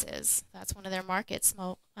businesses. That's one of their markets,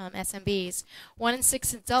 small SMBs. 1 in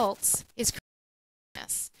 6 adults is creating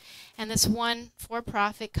business. And this one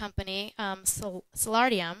for-profit company,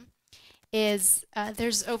 Solardium,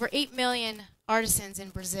 there's over 8 million artisans in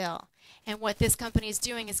Brazil. And what this company is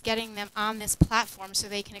doing is getting them on this platform so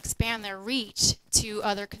they can expand their reach to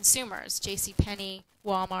other consumers, JCPenney,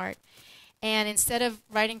 Walmart. And instead of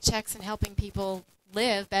writing checks and helping people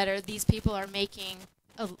live better, these people are making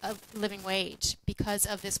a living wage because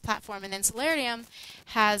of this platform. And then Solardium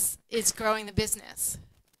is growing the business.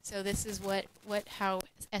 So this is how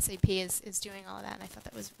SAP is doing all of that. And I thought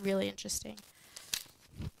that was really interesting.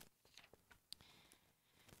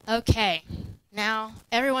 Okay. Now,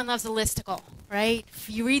 everyone loves a listicle, right? If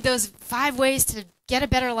you read those 5 ways to get a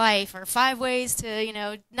better life, or 5 ways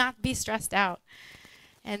to, not be stressed out.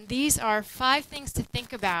 And these are 5 things to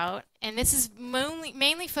think about. And this is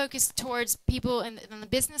mainly focused towards people on the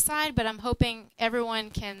business side, but I'm hoping everyone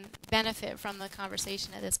can benefit from the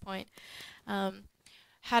conversation at this point.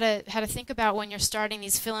 How to think about when you're starting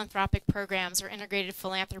these philanthropic programs, or integrated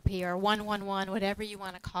philanthropy, or 111, whatever you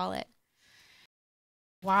want to call it.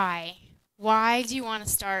 Why? Why do you want to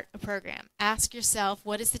start a program? Ask yourself,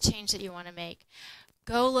 what is the change that you want to make?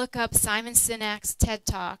 Go look up Simon Sinek's TED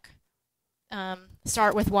Talk.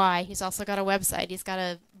 Start with why. He's also got a website. He's got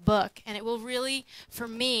a book. And it will really, for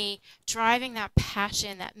me, driving that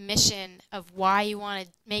passion, that mission of why you want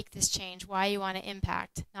to make this change, why you want to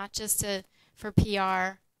impact, not just for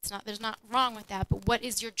PR. There's not wrong with that, but what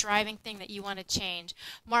is your driving thing that you want to change?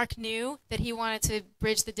 Mark knew that he wanted to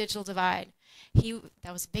bridge the digital divide.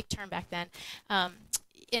 That was a big term back then.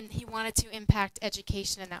 And he wanted to impact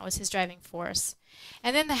education, and that was his driving force.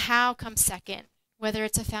 And then the how comes second. Whether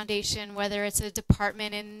it's a foundation, whether it's a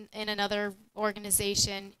department in another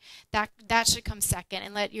organization, that should come second,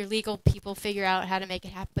 and let your legal people figure out how to make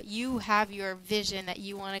it happen. But you have your vision that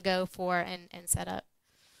you want to go for and set up.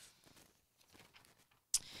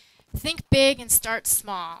 Think big and start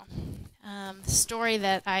small. The story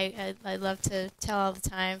that I love to tell all the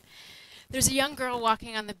time. There's a young girl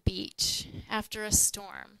walking on the beach after a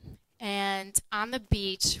storm, and on the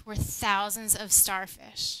beach were thousands of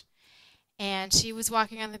starfish. And she was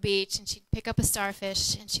walking on the beach, and she'd pick up a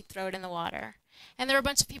starfish, and she'd throw it in the water. And there were a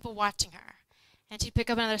bunch of people watching her. And she'd pick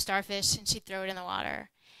up another starfish, and she'd throw it in the water.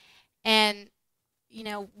 And,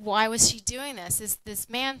 why was she doing this? This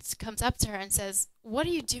man comes up to her and says, "What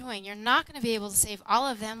are you doing? You're not going to be able to save all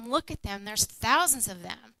of them. Look at them. There's thousands of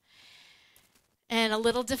them." And a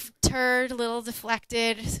little deterred, a little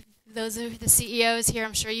deflected. Those are the CEOs here.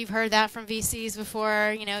 I'm sure you've heard that from VCs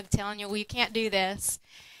before, telling you, well, you can't do this.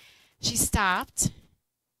 She stopped,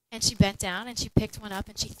 and she bent down, and she picked one up,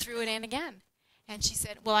 and she threw it in again. And she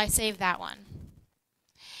said, "Well, I saved that one."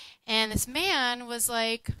 And this man was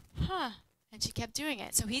like, huh. And she kept doing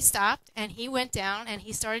it. So he stopped, and he went down, and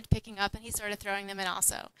he started picking up, and he started throwing them in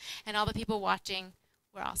also. And all the people watching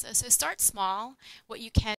were also. So start small. What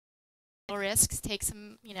you can, risks, take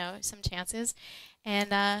some chances,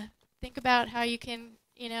 and think about how you can,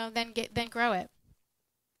 then grow it.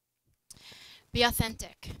 Be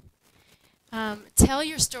authentic. Tell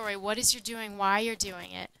your story. What is you're doing, why you're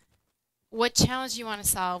doing it, what challenge you want to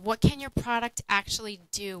solve, what can your product actually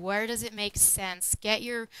do, where does it make sense. Get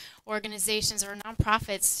your organizations or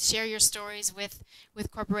nonprofits, share your stories with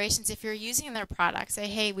corporations if you're using their products. Say,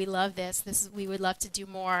 hey, we love this. We would love to do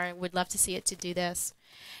more. We'd love to see it to do this.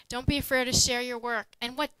 Don't be afraid to share your work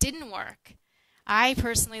and what didn't work. I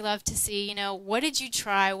personally love to see, what did you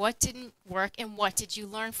try, what didn't work, and what did you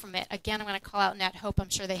learn from it? Again, I'm going to call out Net Hope. I'm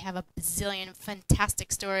sure they have a bazillion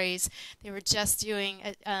fantastic stories. They were just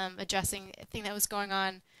addressing a thing that was going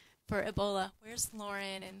on for Ebola. Where's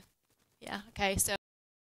Lauren? And yeah, okay, so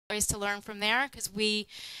stories to learn from there, because we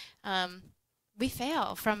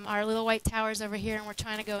fail from our little white towers over here, and we're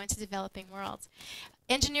trying to go into developing worlds.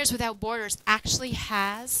 Engineers Without Borders actually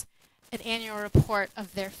has an annual report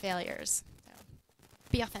of their failures.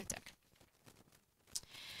 Be authentic.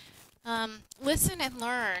 Listen and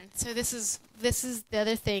learn. So this is the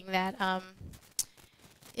other thing that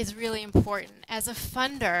is really important. As a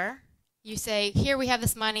funder, you say, here we have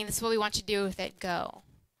this money, this is what we want you to do with it, go.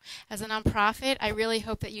 As a nonprofit, I really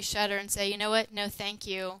hope that you shudder and say, you know what, no thank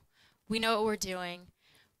you. We know what we're doing.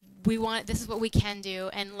 This is what we can do,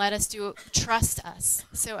 and let us do it. Trust us.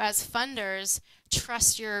 So as funders,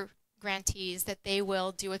 trust your grantees that they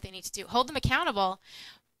will do what they need to do. Hold them accountable,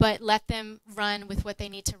 but let them run with what they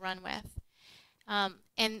need to run with.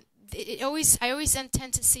 And I always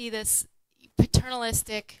tend to see this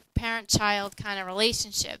paternalistic parent-child kind of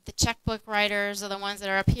relationship. The checkbook writers are the ones that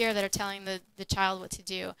are up here that are telling the child what to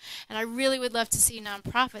do. And I really would love to see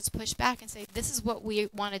nonprofits push back and say, this is what we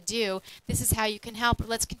want to do. This is how you can help.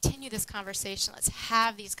 Let's continue this conversation. Let's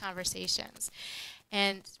have these conversations.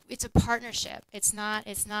 And it's a partnership. It's not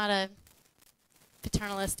a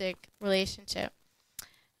paternalistic relationship.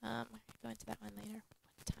 I'll go into that one later.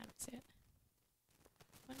 What time is it?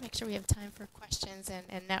 I want to make sure we have time for questions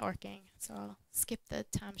and networking, so I'll skip the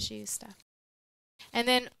Tom Shoes stuff. And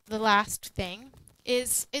then the last thing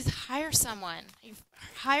is hire someone.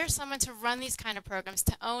 Hire someone to run these kind of programs,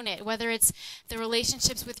 to own it, whether it's the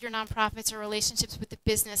relationships with your nonprofits or relationships with the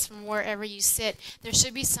business from wherever you sit. There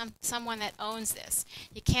should be someone that owns this.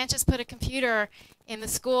 You can't just put a computer in the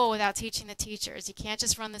school without teaching the teachers. You can't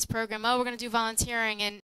just run this program, oh, we're going to do volunteering,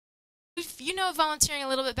 and if you know volunteering a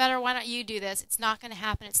little bit better, why don't you do this? It's not going to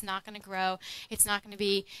happen. It's not going to grow. It's not going to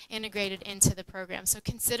be integrated into the program. So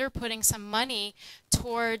consider putting some money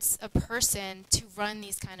towards a person to run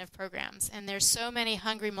these kind of programs. And there's so many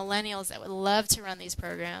hungry millennials that would love to run these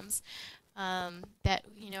programs that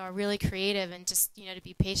are really creative, and just to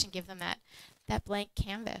be patient, give them that blank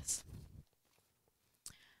canvas.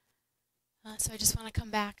 So I just want to come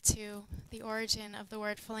back to the origin of the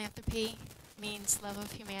word philanthropy. It means love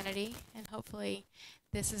of humanity, and hopefully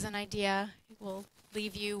this is an idea it will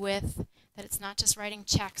leave you with, that it's not just writing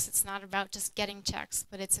checks, it's not about just getting checks,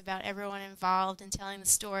 but it's about everyone involved and telling the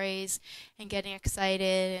stories and getting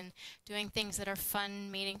excited and doing things that are fun,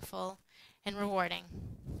 meaningful, and rewarding.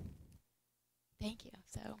 Thank you.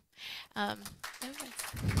 So, I'm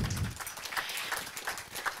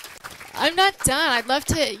not done. I'd love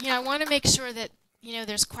to, I want to make sure that,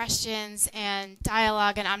 there's questions and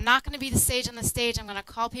dialogue, and I'm not going to be the sage on the stage. I'm going to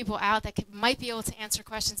call people out that might be able to answer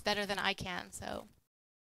questions better than I can. So,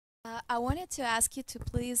 I wanted to ask you to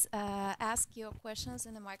please ask your questions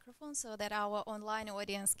in the microphone so that our online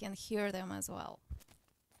audience can hear them as well.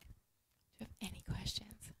 Do you have any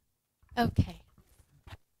questions? Okay.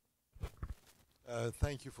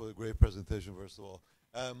 Thank you for the great presentation, first of all.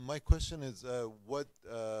 My question is, what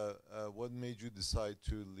made you decide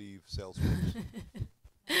to leave Salesforce?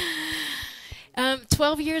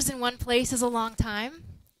 12 years in one place is a long time,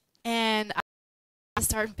 and I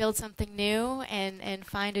start and build something new and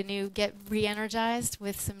find get re-energized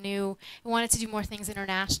with some new. I wanted to do more things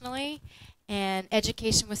internationally, and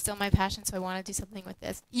education was still my passion, so I wanted to do something with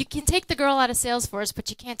this. You can take the girl out of Salesforce, but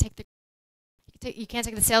you can't take the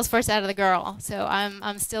Salesforce out of the girl. So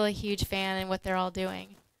I'm still a huge fan in what they're all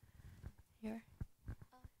doing. Here.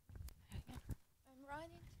 Okay. I'm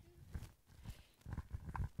running.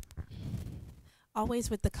 Always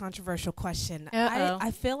with the controversial question. Uh-oh. I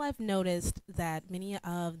feel I've noticed that many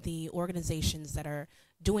of the organizations that are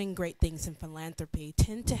doing great things in philanthropy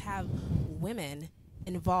tend to have women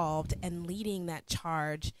involved and leading that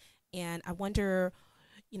charge. And I wonder,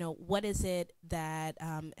 what is it that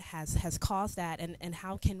has caused that, and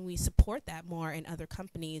how can we support that more in other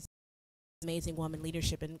companies? Amazing woman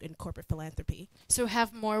leadership in corporate philanthropy. So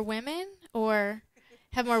have more women, or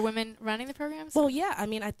have more women running the programs? Well, yeah. I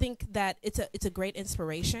mean, I think that it's a great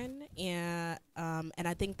inspiration, and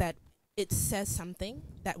I think that it says something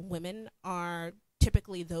that women are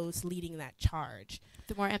typically those leading that charge.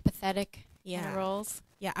 The more empathetic kind of roles.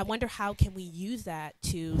 Yeah. I wonder how can we use that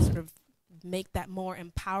to sort of make that more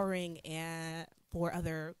empowering and for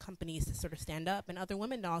other companies to sort of stand up, and other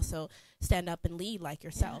women to also stand up and lead like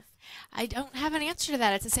yourself. Yeah. I don't have an answer to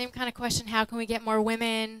that. It's the same kind of question. How can we get more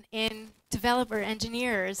women in developer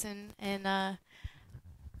engineers and kind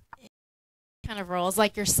of roles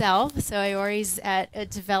like yourself? So Iori's at a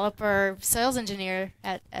developer sales engineer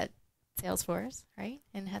at Salesforce, right?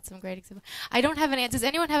 And had some great examples. I don't have an answer. Does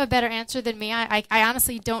anyone have a better answer than me? I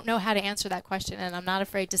honestly don't know how to answer that question, and I'm not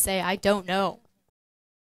afraid to say I don't know.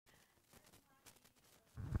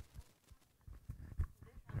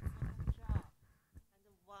 And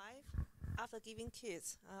the wife, after giving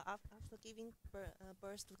kids, after giving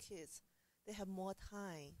birth to kids, they have more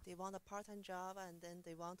time. They want a part-time job, and then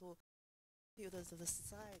they want to contribute to the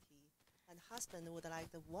society. And husband would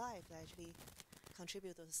like the wife to actually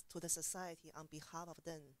contribute to the society on behalf of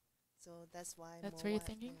them. So that's why. That's what you're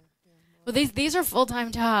thinking. Yeah, well, these are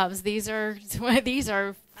full-time jobs. These are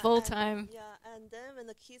full-time. Yeah, and then when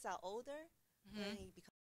the kids are older, then it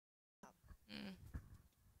becomes.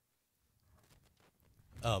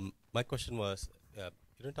 My question was,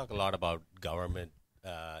 you don't talk a lot about government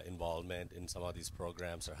involvement in some of these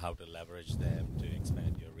programs, or how to leverage them to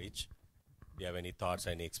expand your reach. Do you have any thoughts or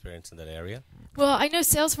any experience in that area? Well, I know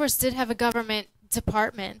Salesforce did have a government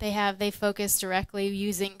department. They focus directly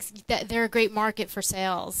using they're a great market for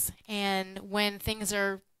sales, and when things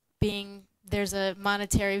are there's a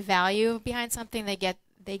monetary value behind something, they get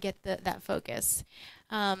that focus.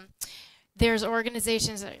 There's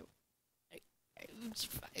organizations.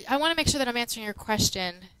 I want to make sure that I'm answering your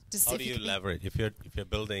question. How do you leverage if you're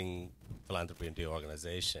building philanthropy into your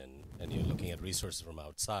organization and you're looking at resources from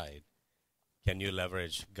outside? Can you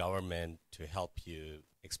leverage government to help you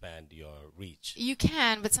expand your reach? You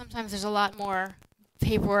can, but sometimes there's a lot more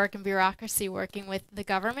paperwork and bureaucracy working with the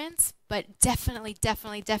governments, but definitely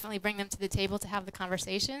bring them to the table to have the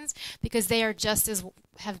conversations, because they are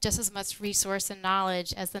have just as much resource and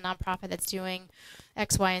knowledge as the nonprofit that's doing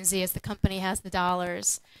X, Y, and Z, as the company has the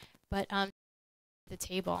dollars. But the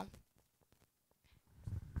table.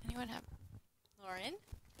 Anyone have? Lauren?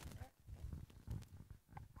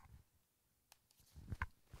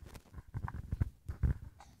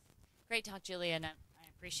 Great talk, Julia, and I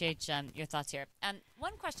appreciate your thoughts here.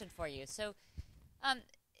 One question for you. So,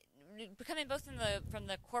 coming both from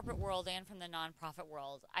the corporate world and from the nonprofit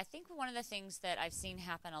world, I think one of the things that I've seen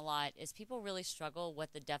happen a lot is people really struggle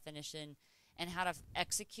with the definition and how to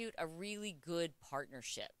execute a really good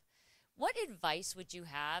partnership. What advice would you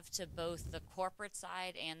have to both the corporate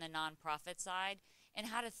side and the nonprofit side, and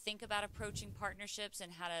how to think about approaching partnerships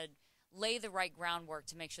and how to lay the right groundwork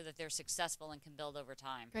to make sure that they're successful and can build over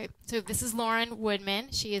time? Great. So this is Lauren Woodman.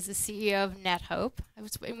 She is the CEO of NetHope.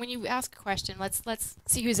 When you ask a question, let's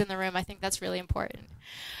see who's in the room. I think that's really important.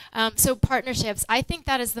 So partnerships, I think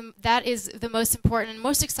that is the most important and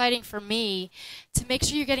most exciting for me, to make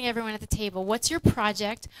sure you're getting everyone at the table. What's your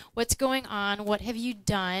project? What's going on? What have you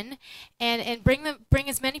done? And bring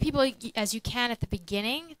as many people as you can at the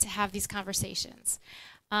beginning to have these conversations.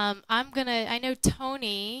 I know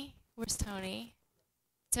Tony. Where's Tony?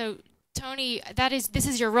 So Tony, this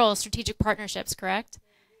is your role, strategic partnerships, correct?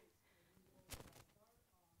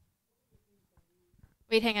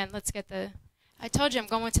 Wait, hang on. Let's get I told you I'm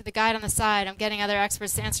going to the guide on the side. I'm getting other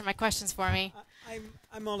experts to answer my questions for me.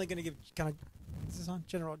 I'm only going to give this is on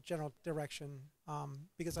general direction,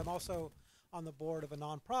 because I'm also on the board of a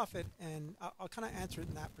nonprofit, and I'll kind of answer it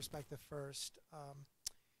in that perspective first.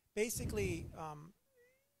 Basically,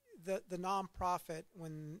 the nonprofit,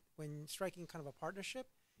 when striking kind of a partnership,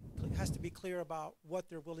 has to be clear about what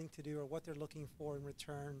they're willing to do or what they're looking for in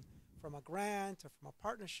return from a grant or from a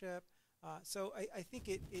partnership. So I think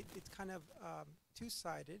it's kind of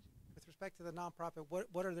two-sided with respect to the nonprofit.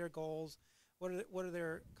 What are their goals? What are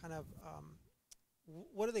their kind of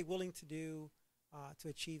what are they willing to do to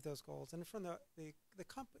achieve those goals? And from the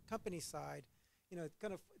company side, it's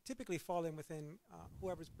going to typically fall in within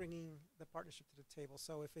whoever's bringing the partnership to the table.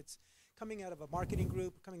 So if it's coming out of a marketing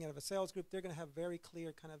group, coming out of a sales group, they're going to have very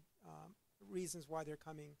clear kind of reasons why they're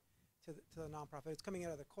coming to the nonprofit. If it's coming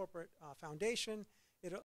out of the corporate foundation,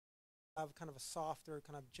 it'll have kind of a softer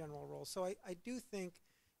kind of general role. So I do think,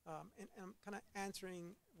 and I'm kind of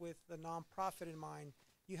answering with the nonprofit in mind,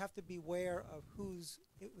 you have to be aware of who's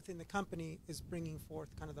within the company is bringing forth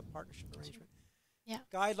kind of the partnership arrangement. Yeah.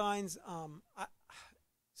 Guidelines,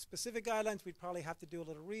 specific guidelines, we'd probably have to do a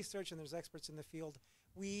little research, and there's experts in the field.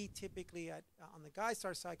 We typically, on the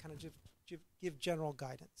GuideStar side, kind of give general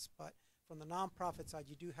guidance. But from the nonprofit side,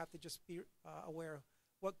 you do have to just be aware of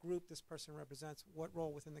what group this person represents, what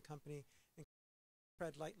role within the company, and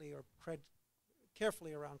tread lightly or tread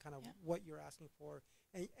carefully around kind of what you're asking for.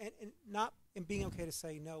 And being okay to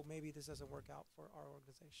say, no, maybe this doesn't work out for our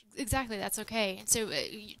organization. Exactly, that's okay. And so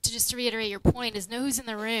just to reiterate your point is, know who's in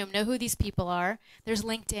the room, know who these people are. There's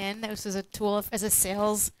LinkedIn. This is a tool as a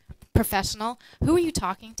sales professional. Who are you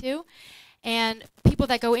talking to? And people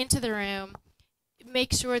that go into the room,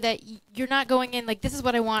 make sure that you're not going in like, this is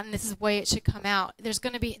what I want and this is the way it should come out. There's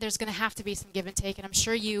going to have to be some give and take, and I'm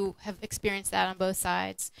sure you have experienced that on both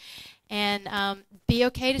sides. And be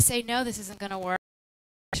okay to say, no, this isn't going to work.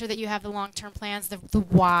 Make sure that you have the long-term plans, the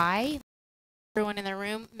why. Everyone in the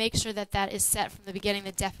room, make sure that is set from the beginning,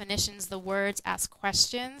 the definitions, the words, ask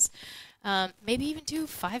questions. Maybe even do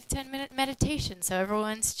 5-10 minute meditation so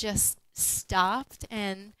everyone's just stopped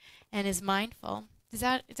and is mindful. Does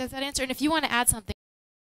that answer? And if you want to add something,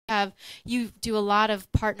 you do a lot of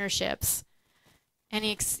partnerships.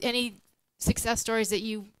 Any success stories that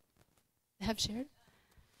you have shared?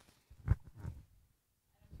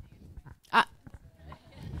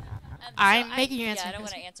 I'm making you answer. Yeah, I don't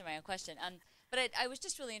want to answer my own question. But I was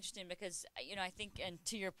just really interested because, I think, and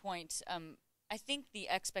to your point, I think the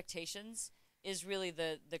expectations is really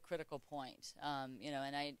the critical point.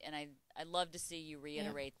 And I love to see you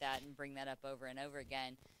reiterate that and bring that up over and over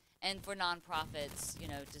again. And for nonprofits,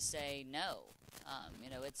 to say no.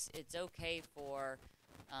 It's okay for,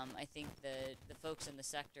 I think, the folks in the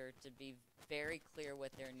sector to be very clear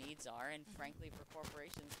what their needs are, and frankly for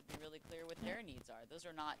corporations to be really clear what their needs are. Those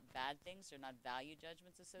are not bad things. They're not value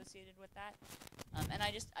judgments associated with that. And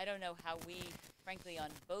I don't know how we, frankly, on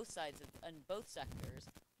both sides, on both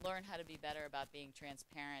sectors, learn how to be better about being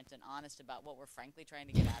transparent and honest about what we're frankly trying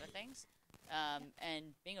to get out of things,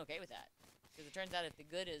 and being okay with that. Because it turns out if the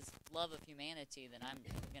good is love of humanity, then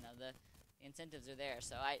the incentives are there.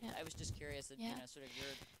 So I was just curious, sort of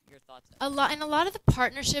your thoughts. A lot of the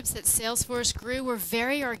partnerships that Salesforce grew were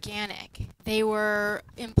very organic. They were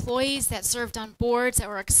employees that served on boards that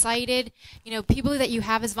were excited. People that you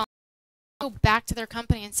have as volunteers go back to their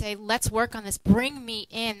company and say, "Let's work on this. Bring me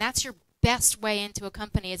in." That's your best way into a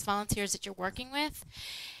company is volunteers that you're working with,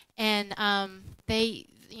 and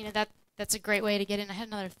that's a great way to get in. I had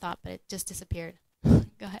another thought, but it just disappeared.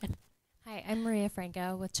 Go ahead. Hi, I'm Maria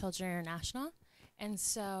Franco with Children International, And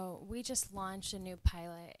so we just launched a new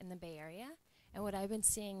pilot in the Bay Area. And what I've been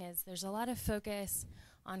seeing is there's a lot of focus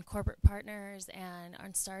on corporate partners and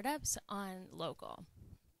on startups on local.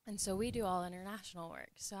 And so we do all international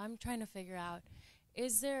work. So I'm trying to figure out,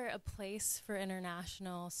 is there a place for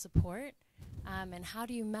international support? And how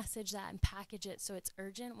do you message that and package it so it's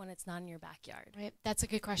urgent when it's not in your backyard? Right, that's a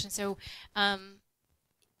good question. So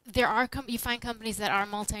there are you find companies that are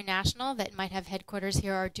multinational that might have headquarters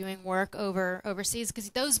here or doing work overseas, because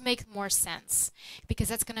those make more sense, because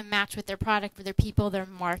that's going to match with their product, with their people, their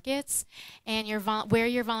markets, and where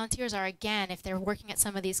your volunteers are. Again, if they're working at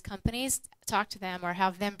some of these companies, talk to them or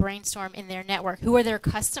have them brainstorm in their network. Who are their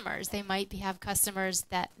customers? They might have customers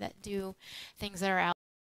that do things that are out.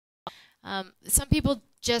 Some people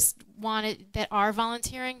just that are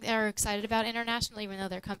volunteering, they're excited about international, even though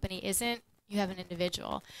their company isn't. You have an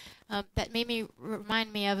individual. That made me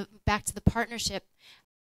remind me of, back to the partnership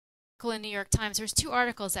article in New York Times. There's two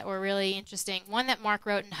articles that were really interesting. One that Mark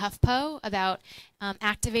wrote in HuffPo about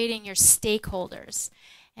activating your stakeholders.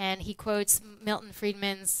 And he quotes Milton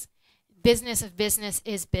Friedman's, "Business of business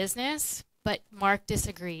is business," but Mark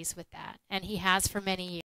disagrees with that, and he has for many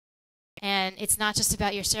years. And it's not just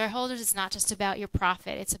about your shareholders, it's not just about your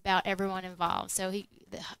profit, it's about everyone involved. So the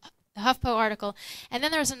HuffPo article. And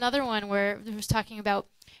then there's another one where it was talking about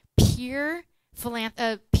peer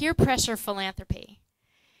pressure philanthropy.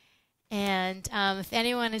 And if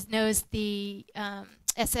anyone knows the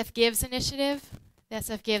SF Gives initiative, the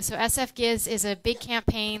SF Gives. So SF Gives is a big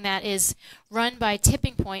campaign that is run by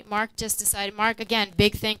Tipping Point. Mark just decided, Mark, again,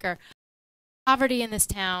 big thinker. Poverty in this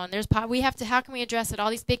town. How can we address it? All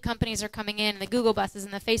these big companies are coming in, the Google buses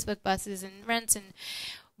and the Facebook buses and rents, and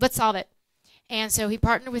let's solve it. And so he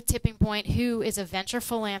partnered with Tipping Point, who is a venture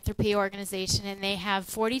philanthropy organization, and they have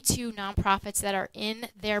 42 nonprofits that are in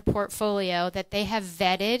their portfolio that they have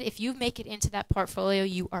vetted. If you make it into that portfolio,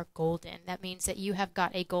 you are golden. That means that you have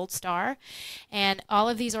got a gold star. And all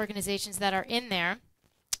of these organizations that are in there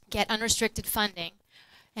get unrestricted funding.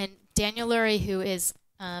 And Daniel Lurie, who is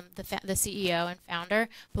the CEO and founder,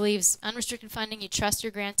 believes unrestricted funding, you trust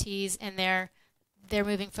your grantees, and they're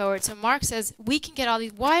moving forward. So Mark says, we can get all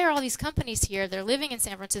these, why are all these companies here? They're living in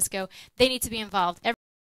San Francisco. They need to be involved. Every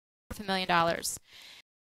 $500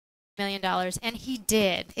 million. And he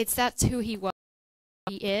did. That's who he was.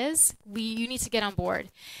 He is. You need to get on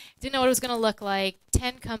board. Didn't know what it was going to look like.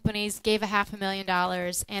 10 companies gave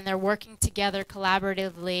 $500,000, and they're working together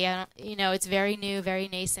collaboratively. It's very new, very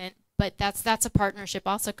nascent, but that's a partnership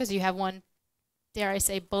also, because you have one, dare I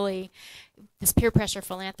say, bully, this peer pressure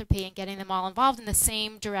philanthropy, and getting them all involved in the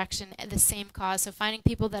same direction, the same cause. So finding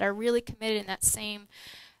people that are really committed in that same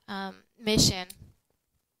mission.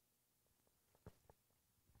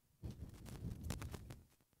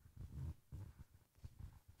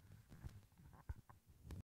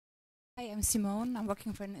 Hi, I'm Simone. I'm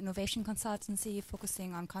working for an innovation consultancy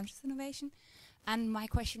focusing on conscious innovation. And my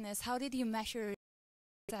question is, how did you measure the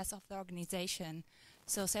success of the organization?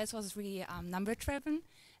 So sales was really number driven,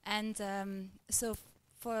 and this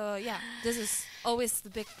is always the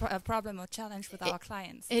big problem or challenge with our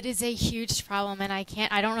clients. It is a huge problem, and I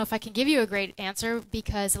don't know if I can give you a great answer,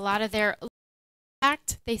 because a lot of their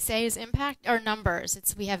impact, they say, is impact or numbers.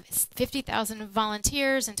 We have 50,000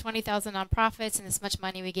 volunteers and 20,000 nonprofits, and this much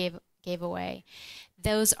money we gave away.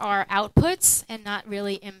 Those are outputs and not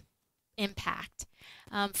really impact.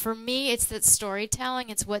 For me, it's that storytelling.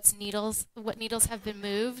 It's what needles have been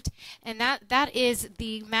moved, and that is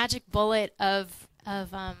the magic bullet of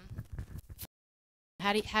how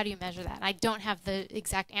do you measure that? I don't have the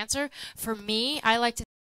exact answer. For me, I like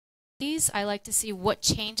to see what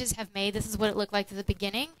changes have made. This is what it looked like at the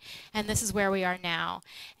beginning, and this is where we are now,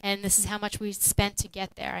 and this is how much we spent to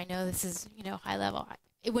get there. I know this is high level.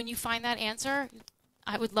 When you find that answer,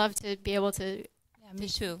 I would love to be able to. Me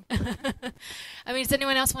too. I mean, does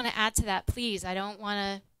anyone else want to add to that, please? I don't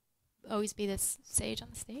want to always be this sage on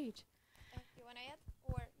the stage. You want to add?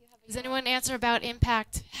 Or you have does anyone answer about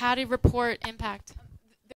impact? How to report impact?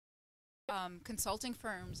 Consulting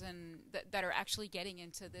firms and that are actually getting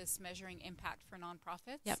into this measuring impact for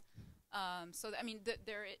nonprofits. Yep.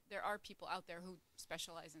 There are people out there who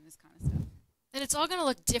specialize in this kind of stuff. And it's all going to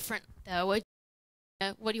look different, though.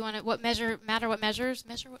 What do you want to? What measures? Measure what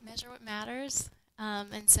matters.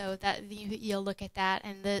 And so that you'll look at that,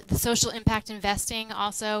 and the social impact investing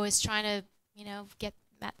also is trying to get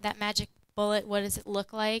that magic bullet. What does it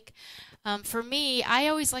look like? For me, I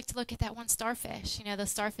always like to look at that one starfish. The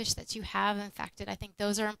starfish that you have infected. I think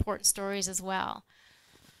those are important stories as well.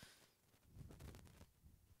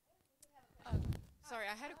 Sorry,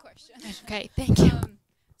 I had a question. Okay, thank you.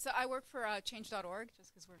 So I work for change.org,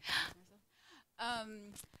 just because we're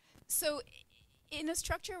So in a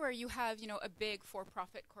structure where you have, a big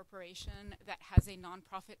for-profit corporation that has a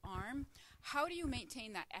nonprofit arm, how do you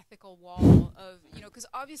maintain that ethical wall of, because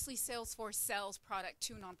obviously Salesforce sells product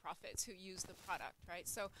to nonprofits who use the product, right?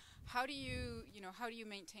 So how do you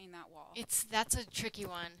maintain that wall? That's a tricky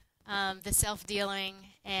one, the self-dealing,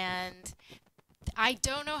 and I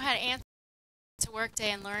don't know how to answer to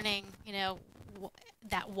Workday and learning,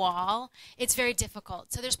 that wall. It's very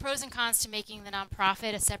difficult. So there's pros and cons to making the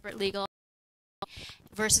nonprofit a separate legal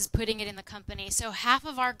versus putting it in the company. So half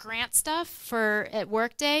of our grant stuff at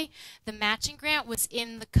Workday, the matching grant was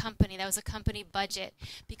in the company. That was a company budget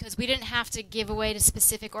because we didn't have to give away to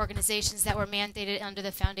specific organizations that were mandated under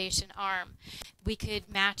the foundation arm. We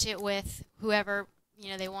could match it with whoever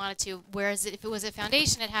they wanted to. Whereas if it was a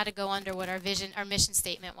foundation, it had to go under what our mission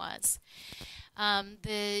statement was.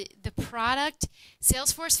 The product,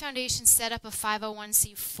 Salesforce Foundation set up a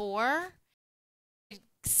 501c4,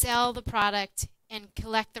 sell the product and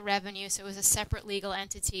collect the revenue, so it was a separate legal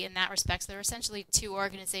entity in that respect. So there were essentially two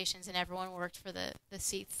organizations, and everyone worked for the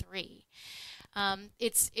C3.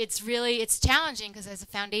 It's challenging because as a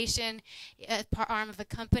foundation, arm of a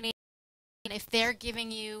company, if they're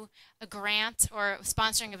giving you a grant or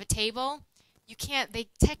sponsoring of a table, they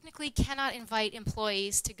technically cannot invite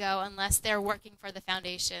employees to go unless they're working for the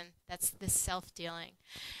foundation. That's the self-dealing.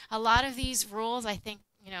 A lot of these rules, I think,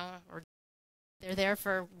 or they're there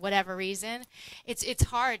for whatever reason. It's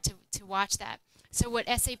hard to watch that. So what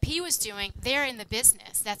SAP was doing, they're in the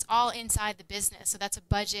business. That's all inside the business. So that's a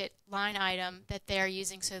budget line item that they're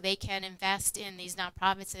using so they can invest in these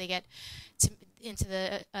nonprofits so they get into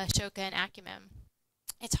the Ashoka and Acumen.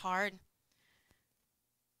 It's hard.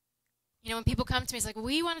 When people come to me, it's like,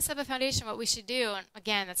 we want to set up a foundation, what we should do. And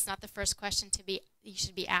again, that's not the first question you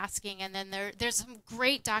should be asking. And then there's some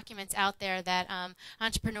great documents out there that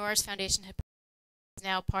Entrepreneurs Foundation is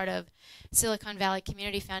now part of Silicon Valley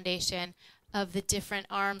Community Foundation, of the different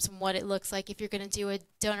arms and what it looks like if you're going to do a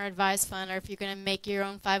donor advised fund or if you're going to make your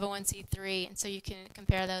own 501c3, and so you can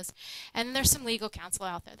compare those. And there's some legal counsel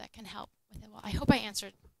out there that can help with it. Well, I hope I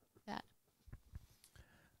answered that.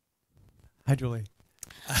 Hi, Julie.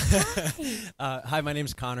 Hi, my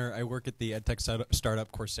name's Connor. I work at the edtech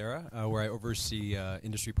startup Coursera, where I oversee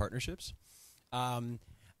industry partnerships.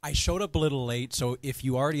 I showed up a little late, so if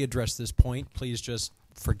you already addressed this point, please just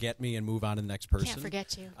forget me and move on to the next person. Can't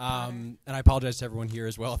forget you. And I apologize to everyone here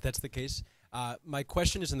as well if that's the case. My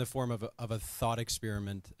question is in the form of a thought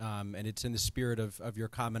experiment, and it's in the spirit of your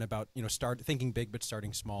comment about thinking big but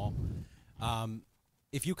starting small.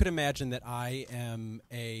 If you could imagine that I am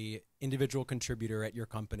a individual contributor at your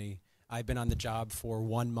company, I've been on the job for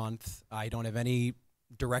 1 month. I don't have any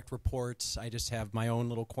direct reports. I just have my own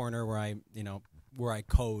little corner where I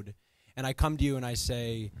code, and I come to you and I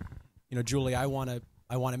say, Julie, I want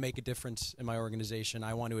to make a difference in my organization.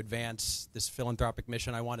 I want to advance this philanthropic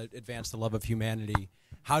mission. I want to advance the love of humanity.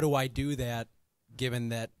 How do I do that, given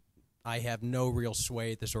that I have no real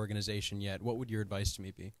sway at this organization yet? What would your advice to me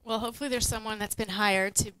be? Well, hopefully there's someone that's been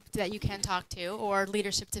hired that you can talk to, or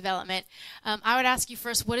leadership development. I would ask you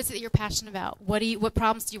first, what is it that you're passionate about? What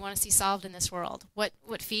problems do you want to see solved in this world? What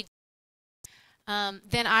feeds?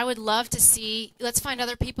 Then I would love to see, let's find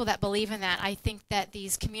other people that believe in that. I think that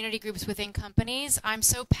these community groups within companies, I'm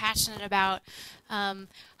so passionate about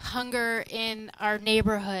hunger in our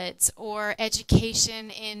neighborhoods or education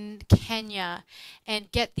in Kenya,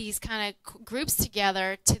 and get these kind of groups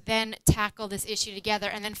together to then tackle this issue together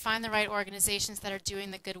and then find the right organizations that are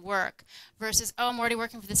doing the good work versus, oh, I'm already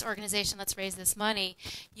working for this organization, let's raise this money.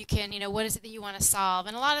 You can, what is it that you want to solve?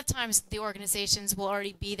 And a lot of times the organizations will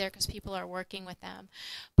already be there because people are working with them.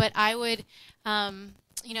 But I would,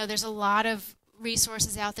 there's a lot of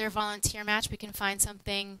resources out there. Volunteer Match, we can find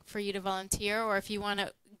something for you to volunteer, or if you want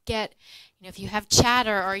to get, if you have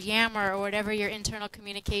Chatter or Yammer or whatever your internal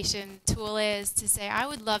communication tool is, to say, I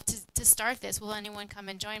would love to start this. Will anyone come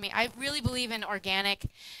and join me? I really believe in organic,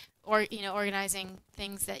 or organizing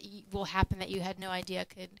things that will happen that you had no idea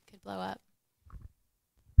could blow up.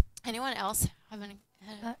 Anyone else have any?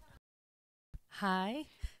 Hi.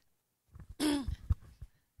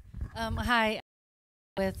 Hi,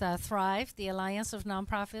 with Thrive, the Alliance of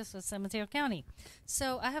Nonprofits of San Mateo County.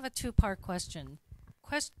 So I have a two-part question.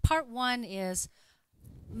 Part one is,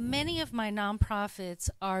 many of my nonprofits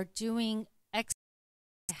are doing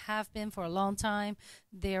have been for a long time.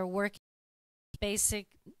 They're working basic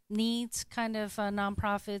needs kind of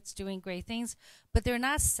nonprofits, doing great things, but they're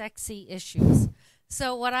not sexy issues.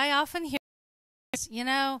 So what I often hear is,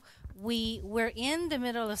 we're in the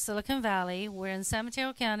middle of Silicon Valley. We're in San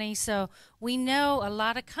Mateo County, so we know a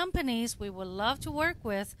lot of companies we would love to work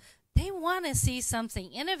with they want to see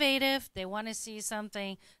something innovative. They want to see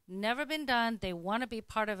something never been done. They want to be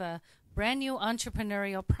part of a brand new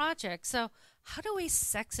entrepreneurial project. So how do we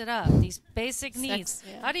sex it up, these basic needs?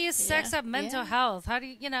 Yeah. How do you sex up mental health? How do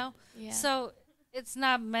you, Yeah. So it's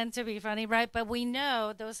not meant to be funny, right? But we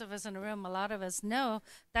know, those of us in the room, a lot of us know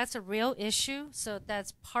that's a real issue. So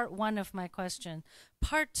that's part one of my question.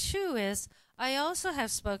 Part two is, I also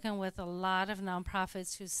have spoken with a lot of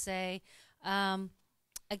nonprofits who say,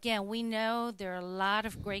 again, we know there are a lot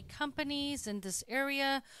of great companies in this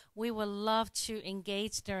area. We would love to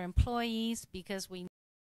engage their employees because we know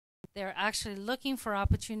they're actually looking for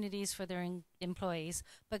opportunities for their employees.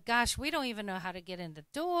 But gosh, we don't even know how to get in the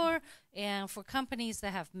door. And for companies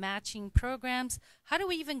that have matching programs, how do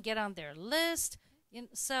we even get on their list?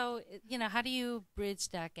 So, how do you bridge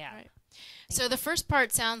that gap? Right. So the first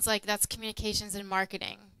part sounds like that's communications and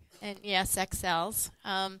marketing. And yes, Excels.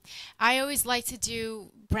 I always like to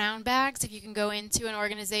do brown bags. If you can go into an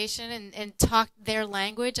organization and talk their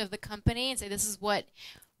language of the company and say this is what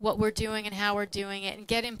we're doing and how we're doing it, and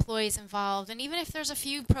get employees involved. And even if there's a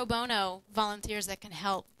few pro bono volunteers that can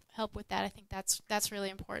help with that, I think that's really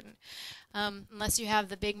important. Unless you have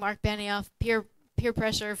the big Mark Benioff peer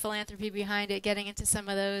pressure philanthropy behind it, getting into some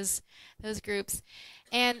of those groups.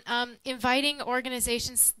 And inviting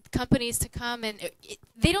organizations, companies to come, and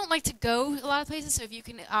they don't like to go a lot of places, so if you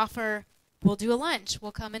can offer, we'll do a lunch,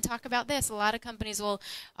 we'll come and talk about this. A lot of companies will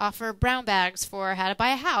offer brown bags for how to buy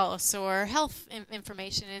a house or health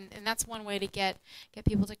information, and that's one way to get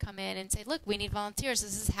people to come in and say, look, we need volunteers,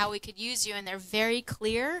 this is how we could use you, and they're very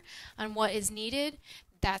clear on what is needed.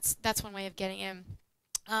 That's one way of getting in.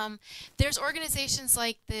 There's organizations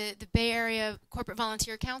like the Bay Area Corporate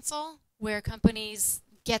Volunteer Council, where companies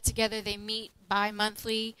get together, they meet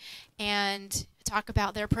bi-monthly and talk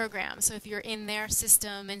about their program. So if you're in their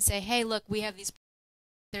system and say, hey, look, we have these,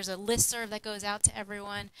 there's a listserv that goes out to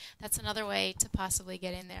everyone, that's another way to possibly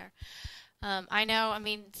get in there. I know,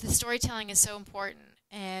 the storytelling is so important,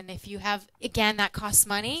 and if you have, again, that costs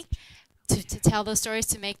money to tell those stories,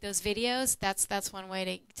 to make those videos, that's one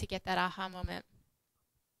way to get that aha moment.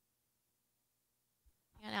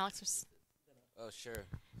 And Alex was... Oh, sure.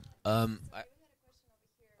 Oh.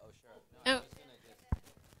 Okay.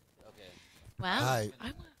 Wow. Hi.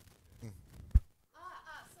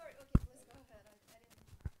 sorry. Okay, please go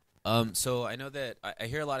ahead. So I know that I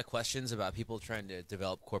hear a lot of questions about people trying to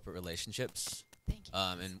develop corporate relationships. Thank you.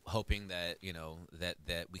 And hoping that,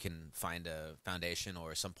 that we can find a foundation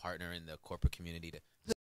or some partner in the corporate community to...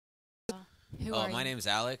 Who are my you? name's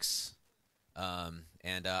Alex,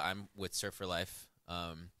 and I'm with Surf for Life.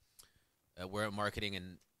 We're a marketing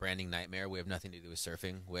and branding nightmare. We have nothing to do with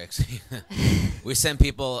surfing. We actually we send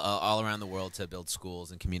people all around the world to build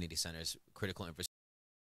schools and community centers, critical infrastructure.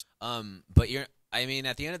 But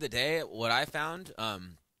at the end of the day, what I found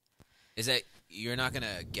is that you're not going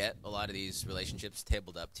to get a lot of these relationships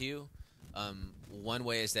tabled up to you. One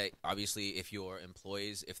way is that obviously if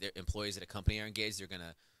their employees at a company are engaged, they're going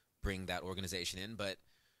to bring that organization in. But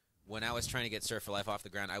when I was trying to get Surf for Life off the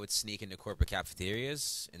ground, I would sneak into corporate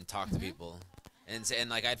cafeterias and talk to people, and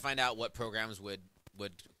I'd find out what programs would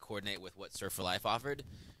coordinate with what Surf for Life offered,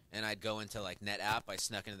 and I'd go into NetApp. I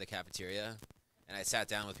snuck into the cafeteria, and I sat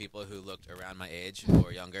down with people who looked around my age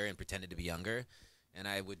or younger and pretended to be younger, and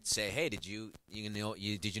I would say, hey, did you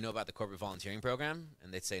know about the corporate volunteering program?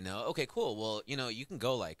 And they'd say no. Okay, cool. Well, you can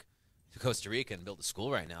go to Costa Rica and build a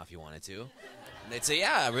school right now if you wanted to. And they'd say,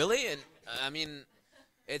 yeah, really? And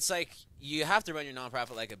it's like you have to run your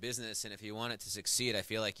nonprofit like a business, and if you want it to succeed, I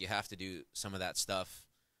feel like you have to do some of that stuff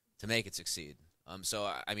to make it succeed. So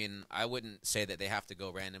I wouldn't say that they have to go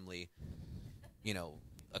randomly,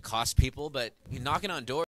 accost people, but knocking on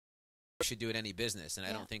doors, you should do it any business, and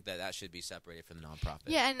I don't think that should be separated from the nonprofit.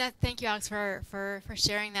 Yeah, and thank you, Alex, for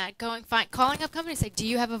sharing that. Calling up companies, say, do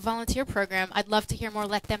you have a volunteer program? I'd love to hear more.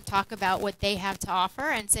 Let them talk about what they have to offer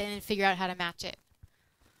and figure out how to match it.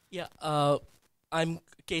 Yeah, I'm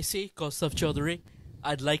Casey Kaustaf Chaudhary.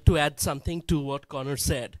 I'd like to add something to what Connor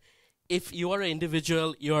said. If you are an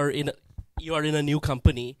individual, you are in a new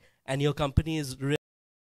company, and your company is really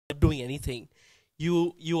not doing anything,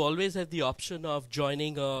 you always have the option of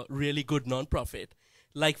joining a really good nonprofit.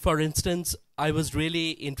 Like, for instance, I was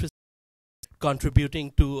really interested in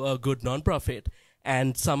contributing to a good nonprofit,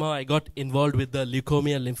 and somehow I got involved with the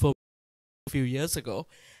leukemia lymphoma a few years ago,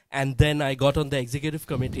 and then I got on the executive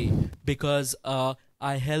committee because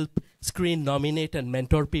I help screen, nominate, and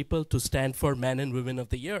mentor people to stand for Man and Women of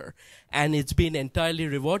the Year. And it's been entirely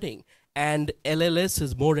rewarding. And LLS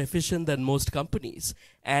is more efficient than most companies.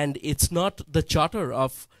 And it's not the charter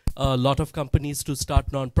of a lot of companies to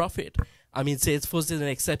start nonprofit. I mean, Salesforce is an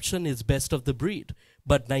exception, is best of the breed.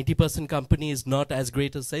 But 90% company is not as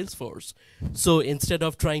great as Salesforce. So instead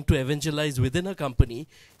of trying to evangelize within a company,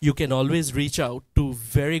 you can always reach out to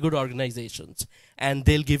very good organizations, and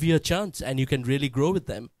they'll give you a chance, and you can really grow with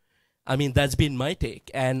them. I mean, that's been my take.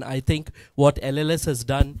 And I think what LLS has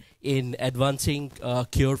done in advancing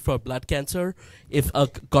cure for blood cancer, if a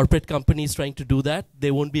corporate company is trying to do that, they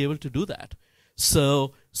won't be able to do that.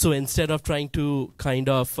 So instead of trying to kind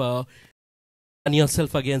of run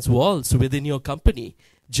yourself against walls within your company,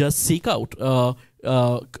 just seek out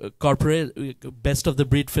corporate best of the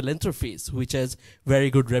breed philanthropies, which has very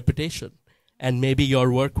good reputation. And maybe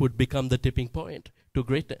your work would become the tipping point to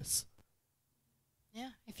greatness.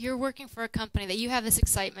 Yeah, if you're working for a company that you have this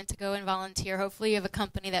excitement to go and volunteer, hopefully you have a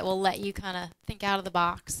company that will let you kind of think out of the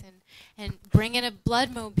box and bring in a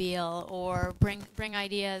blood mobile or bring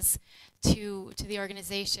ideas to the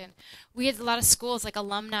organization. We had a lot of schools, like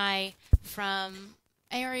alumni from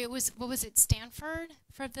area, what was it, Stanford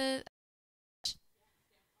for the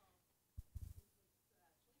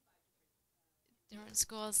different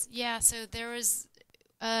schools. Yeah, so there was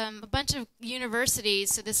a bunch of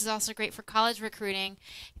universities, so this is also great for college recruiting.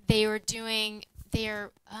 They were doing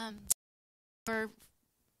their for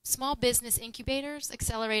small business incubators,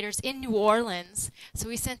 accelerators in New Orleans. So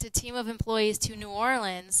we sent a team of employees to New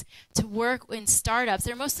Orleans to work in startups.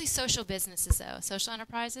 They're mostly social businesses, though, social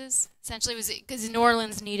enterprises. Essentially, was because New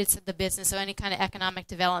Orleans needed the business, so any kind of economic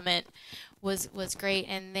development was great.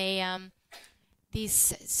 And they these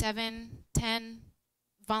 7, 10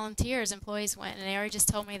 volunteers, employees went, and Ari just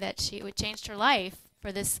told me that it changed her life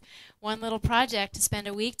for this one little project to spend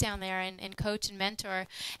a week down there and coach and mentor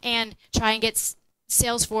and try and get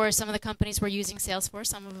Salesforce. Some of the companies were using Salesforce,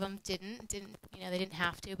 some of them didn't, they didn't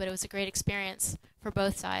have to, but it was a great experience for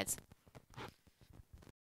both sides.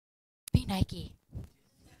 Be Nike.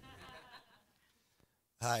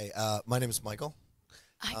 Hi, my name is Michael.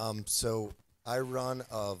 So I run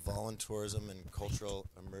a voluntourism and cultural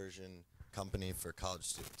immersion company for college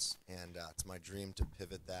students, and it's my dream to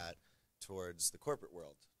pivot that towards the corporate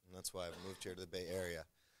world, and that's why I've moved here to the Bay Area.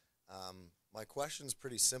 My question is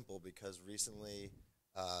pretty simple because recently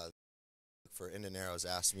for Indian Arrows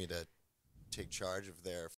asked me to take charge of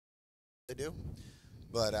their they do,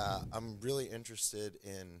 but I'm really interested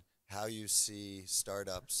in how you see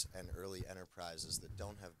startups and early enterprises that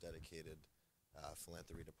don't have dedicated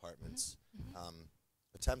philanthropy departments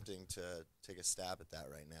attempting to take a stab at that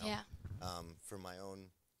right now. Yeah. From my own,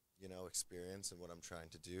 experience and what I'm trying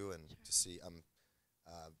to do, and to see, I'm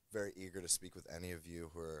very eager to speak with any of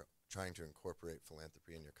you who are trying to incorporate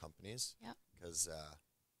philanthropy in your companies. Yeah. Because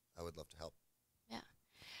I would love to help.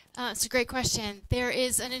 Yeah. It's a great question. There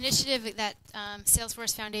is an initiative that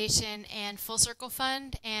Salesforce Foundation and Full Circle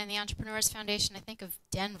Fund and the Entrepreneurs Foundation, I think of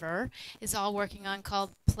Denver, is all working on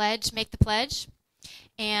called Pledge, Make the Pledge.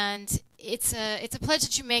 And it's a pledge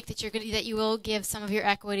that you make that that you will give some of your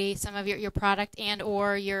equity, some of your product and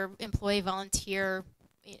or your employee volunteer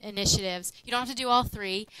initiatives. You don't have to do all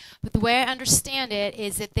three, but the way I understand it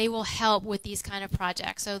is that they will help with these kind of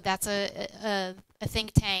projects. So that's a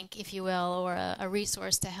think tank, if you will, or a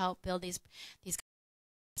resource to help build these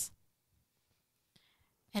companies.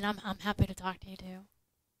 And I'm happy to talk to you too.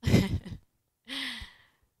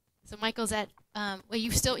 So Michael's at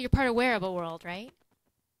you're part of Wearable World, right?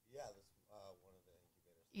 Yeah, that's one of the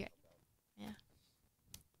incubators. Yeah.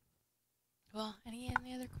 Well, any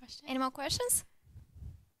other questions? Any more questions?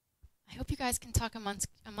 I hope you guys can talk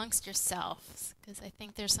amongst yourselves, because I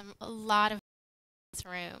think there's a lot of in this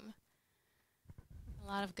room, a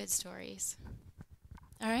lot of good stories.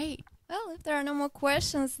 All right. Well, if there are no more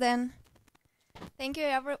questions, then thank you,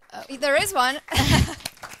 there is one.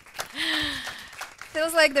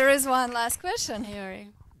 Feels like there is one last question. Hey, Ori.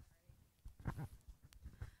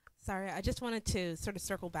 Sorry, I just wanted to sort of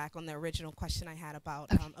circle back on the original question I had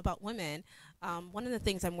about women. One of the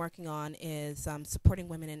things I'm working on is supporting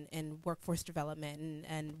women in workforce development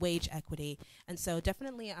and wage equity. And so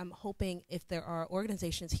definitely I'm hoping if there are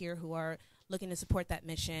organizations here who are looking to support that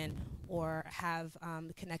mission or have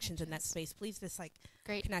connections in that space, please just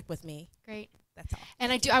connect with me. Great. That's all.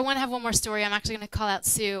 And I want to have one more story. I'm actually going to call out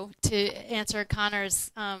Sue to answer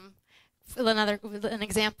Connor's an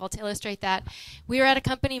example to illustrate that. We were at a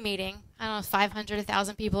company meeting, I don't know, 500,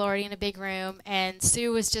 1,000 people already in a big room, and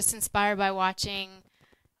Sue was just inspired by watching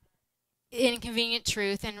Inconvenient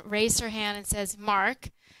Truth and raised her hand and says,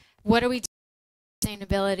 Mark, what are we doing with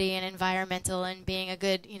sustainability and environmental and being a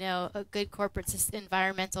good corporate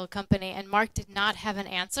environmental company? And Mark did not have an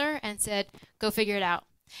answer and said, go figure it out.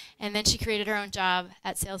 And then she created her own job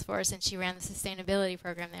at Salesforce, and she ran the sustainability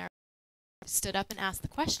program there. Stood up and asked the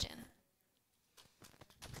question.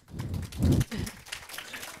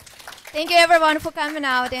 Thank you everyone for coming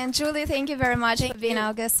out, and Julie, thank you very much for being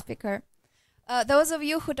our guest speaker. Those of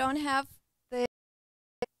you who don't have the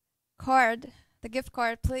gift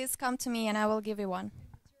card, please come to me and I will give you one.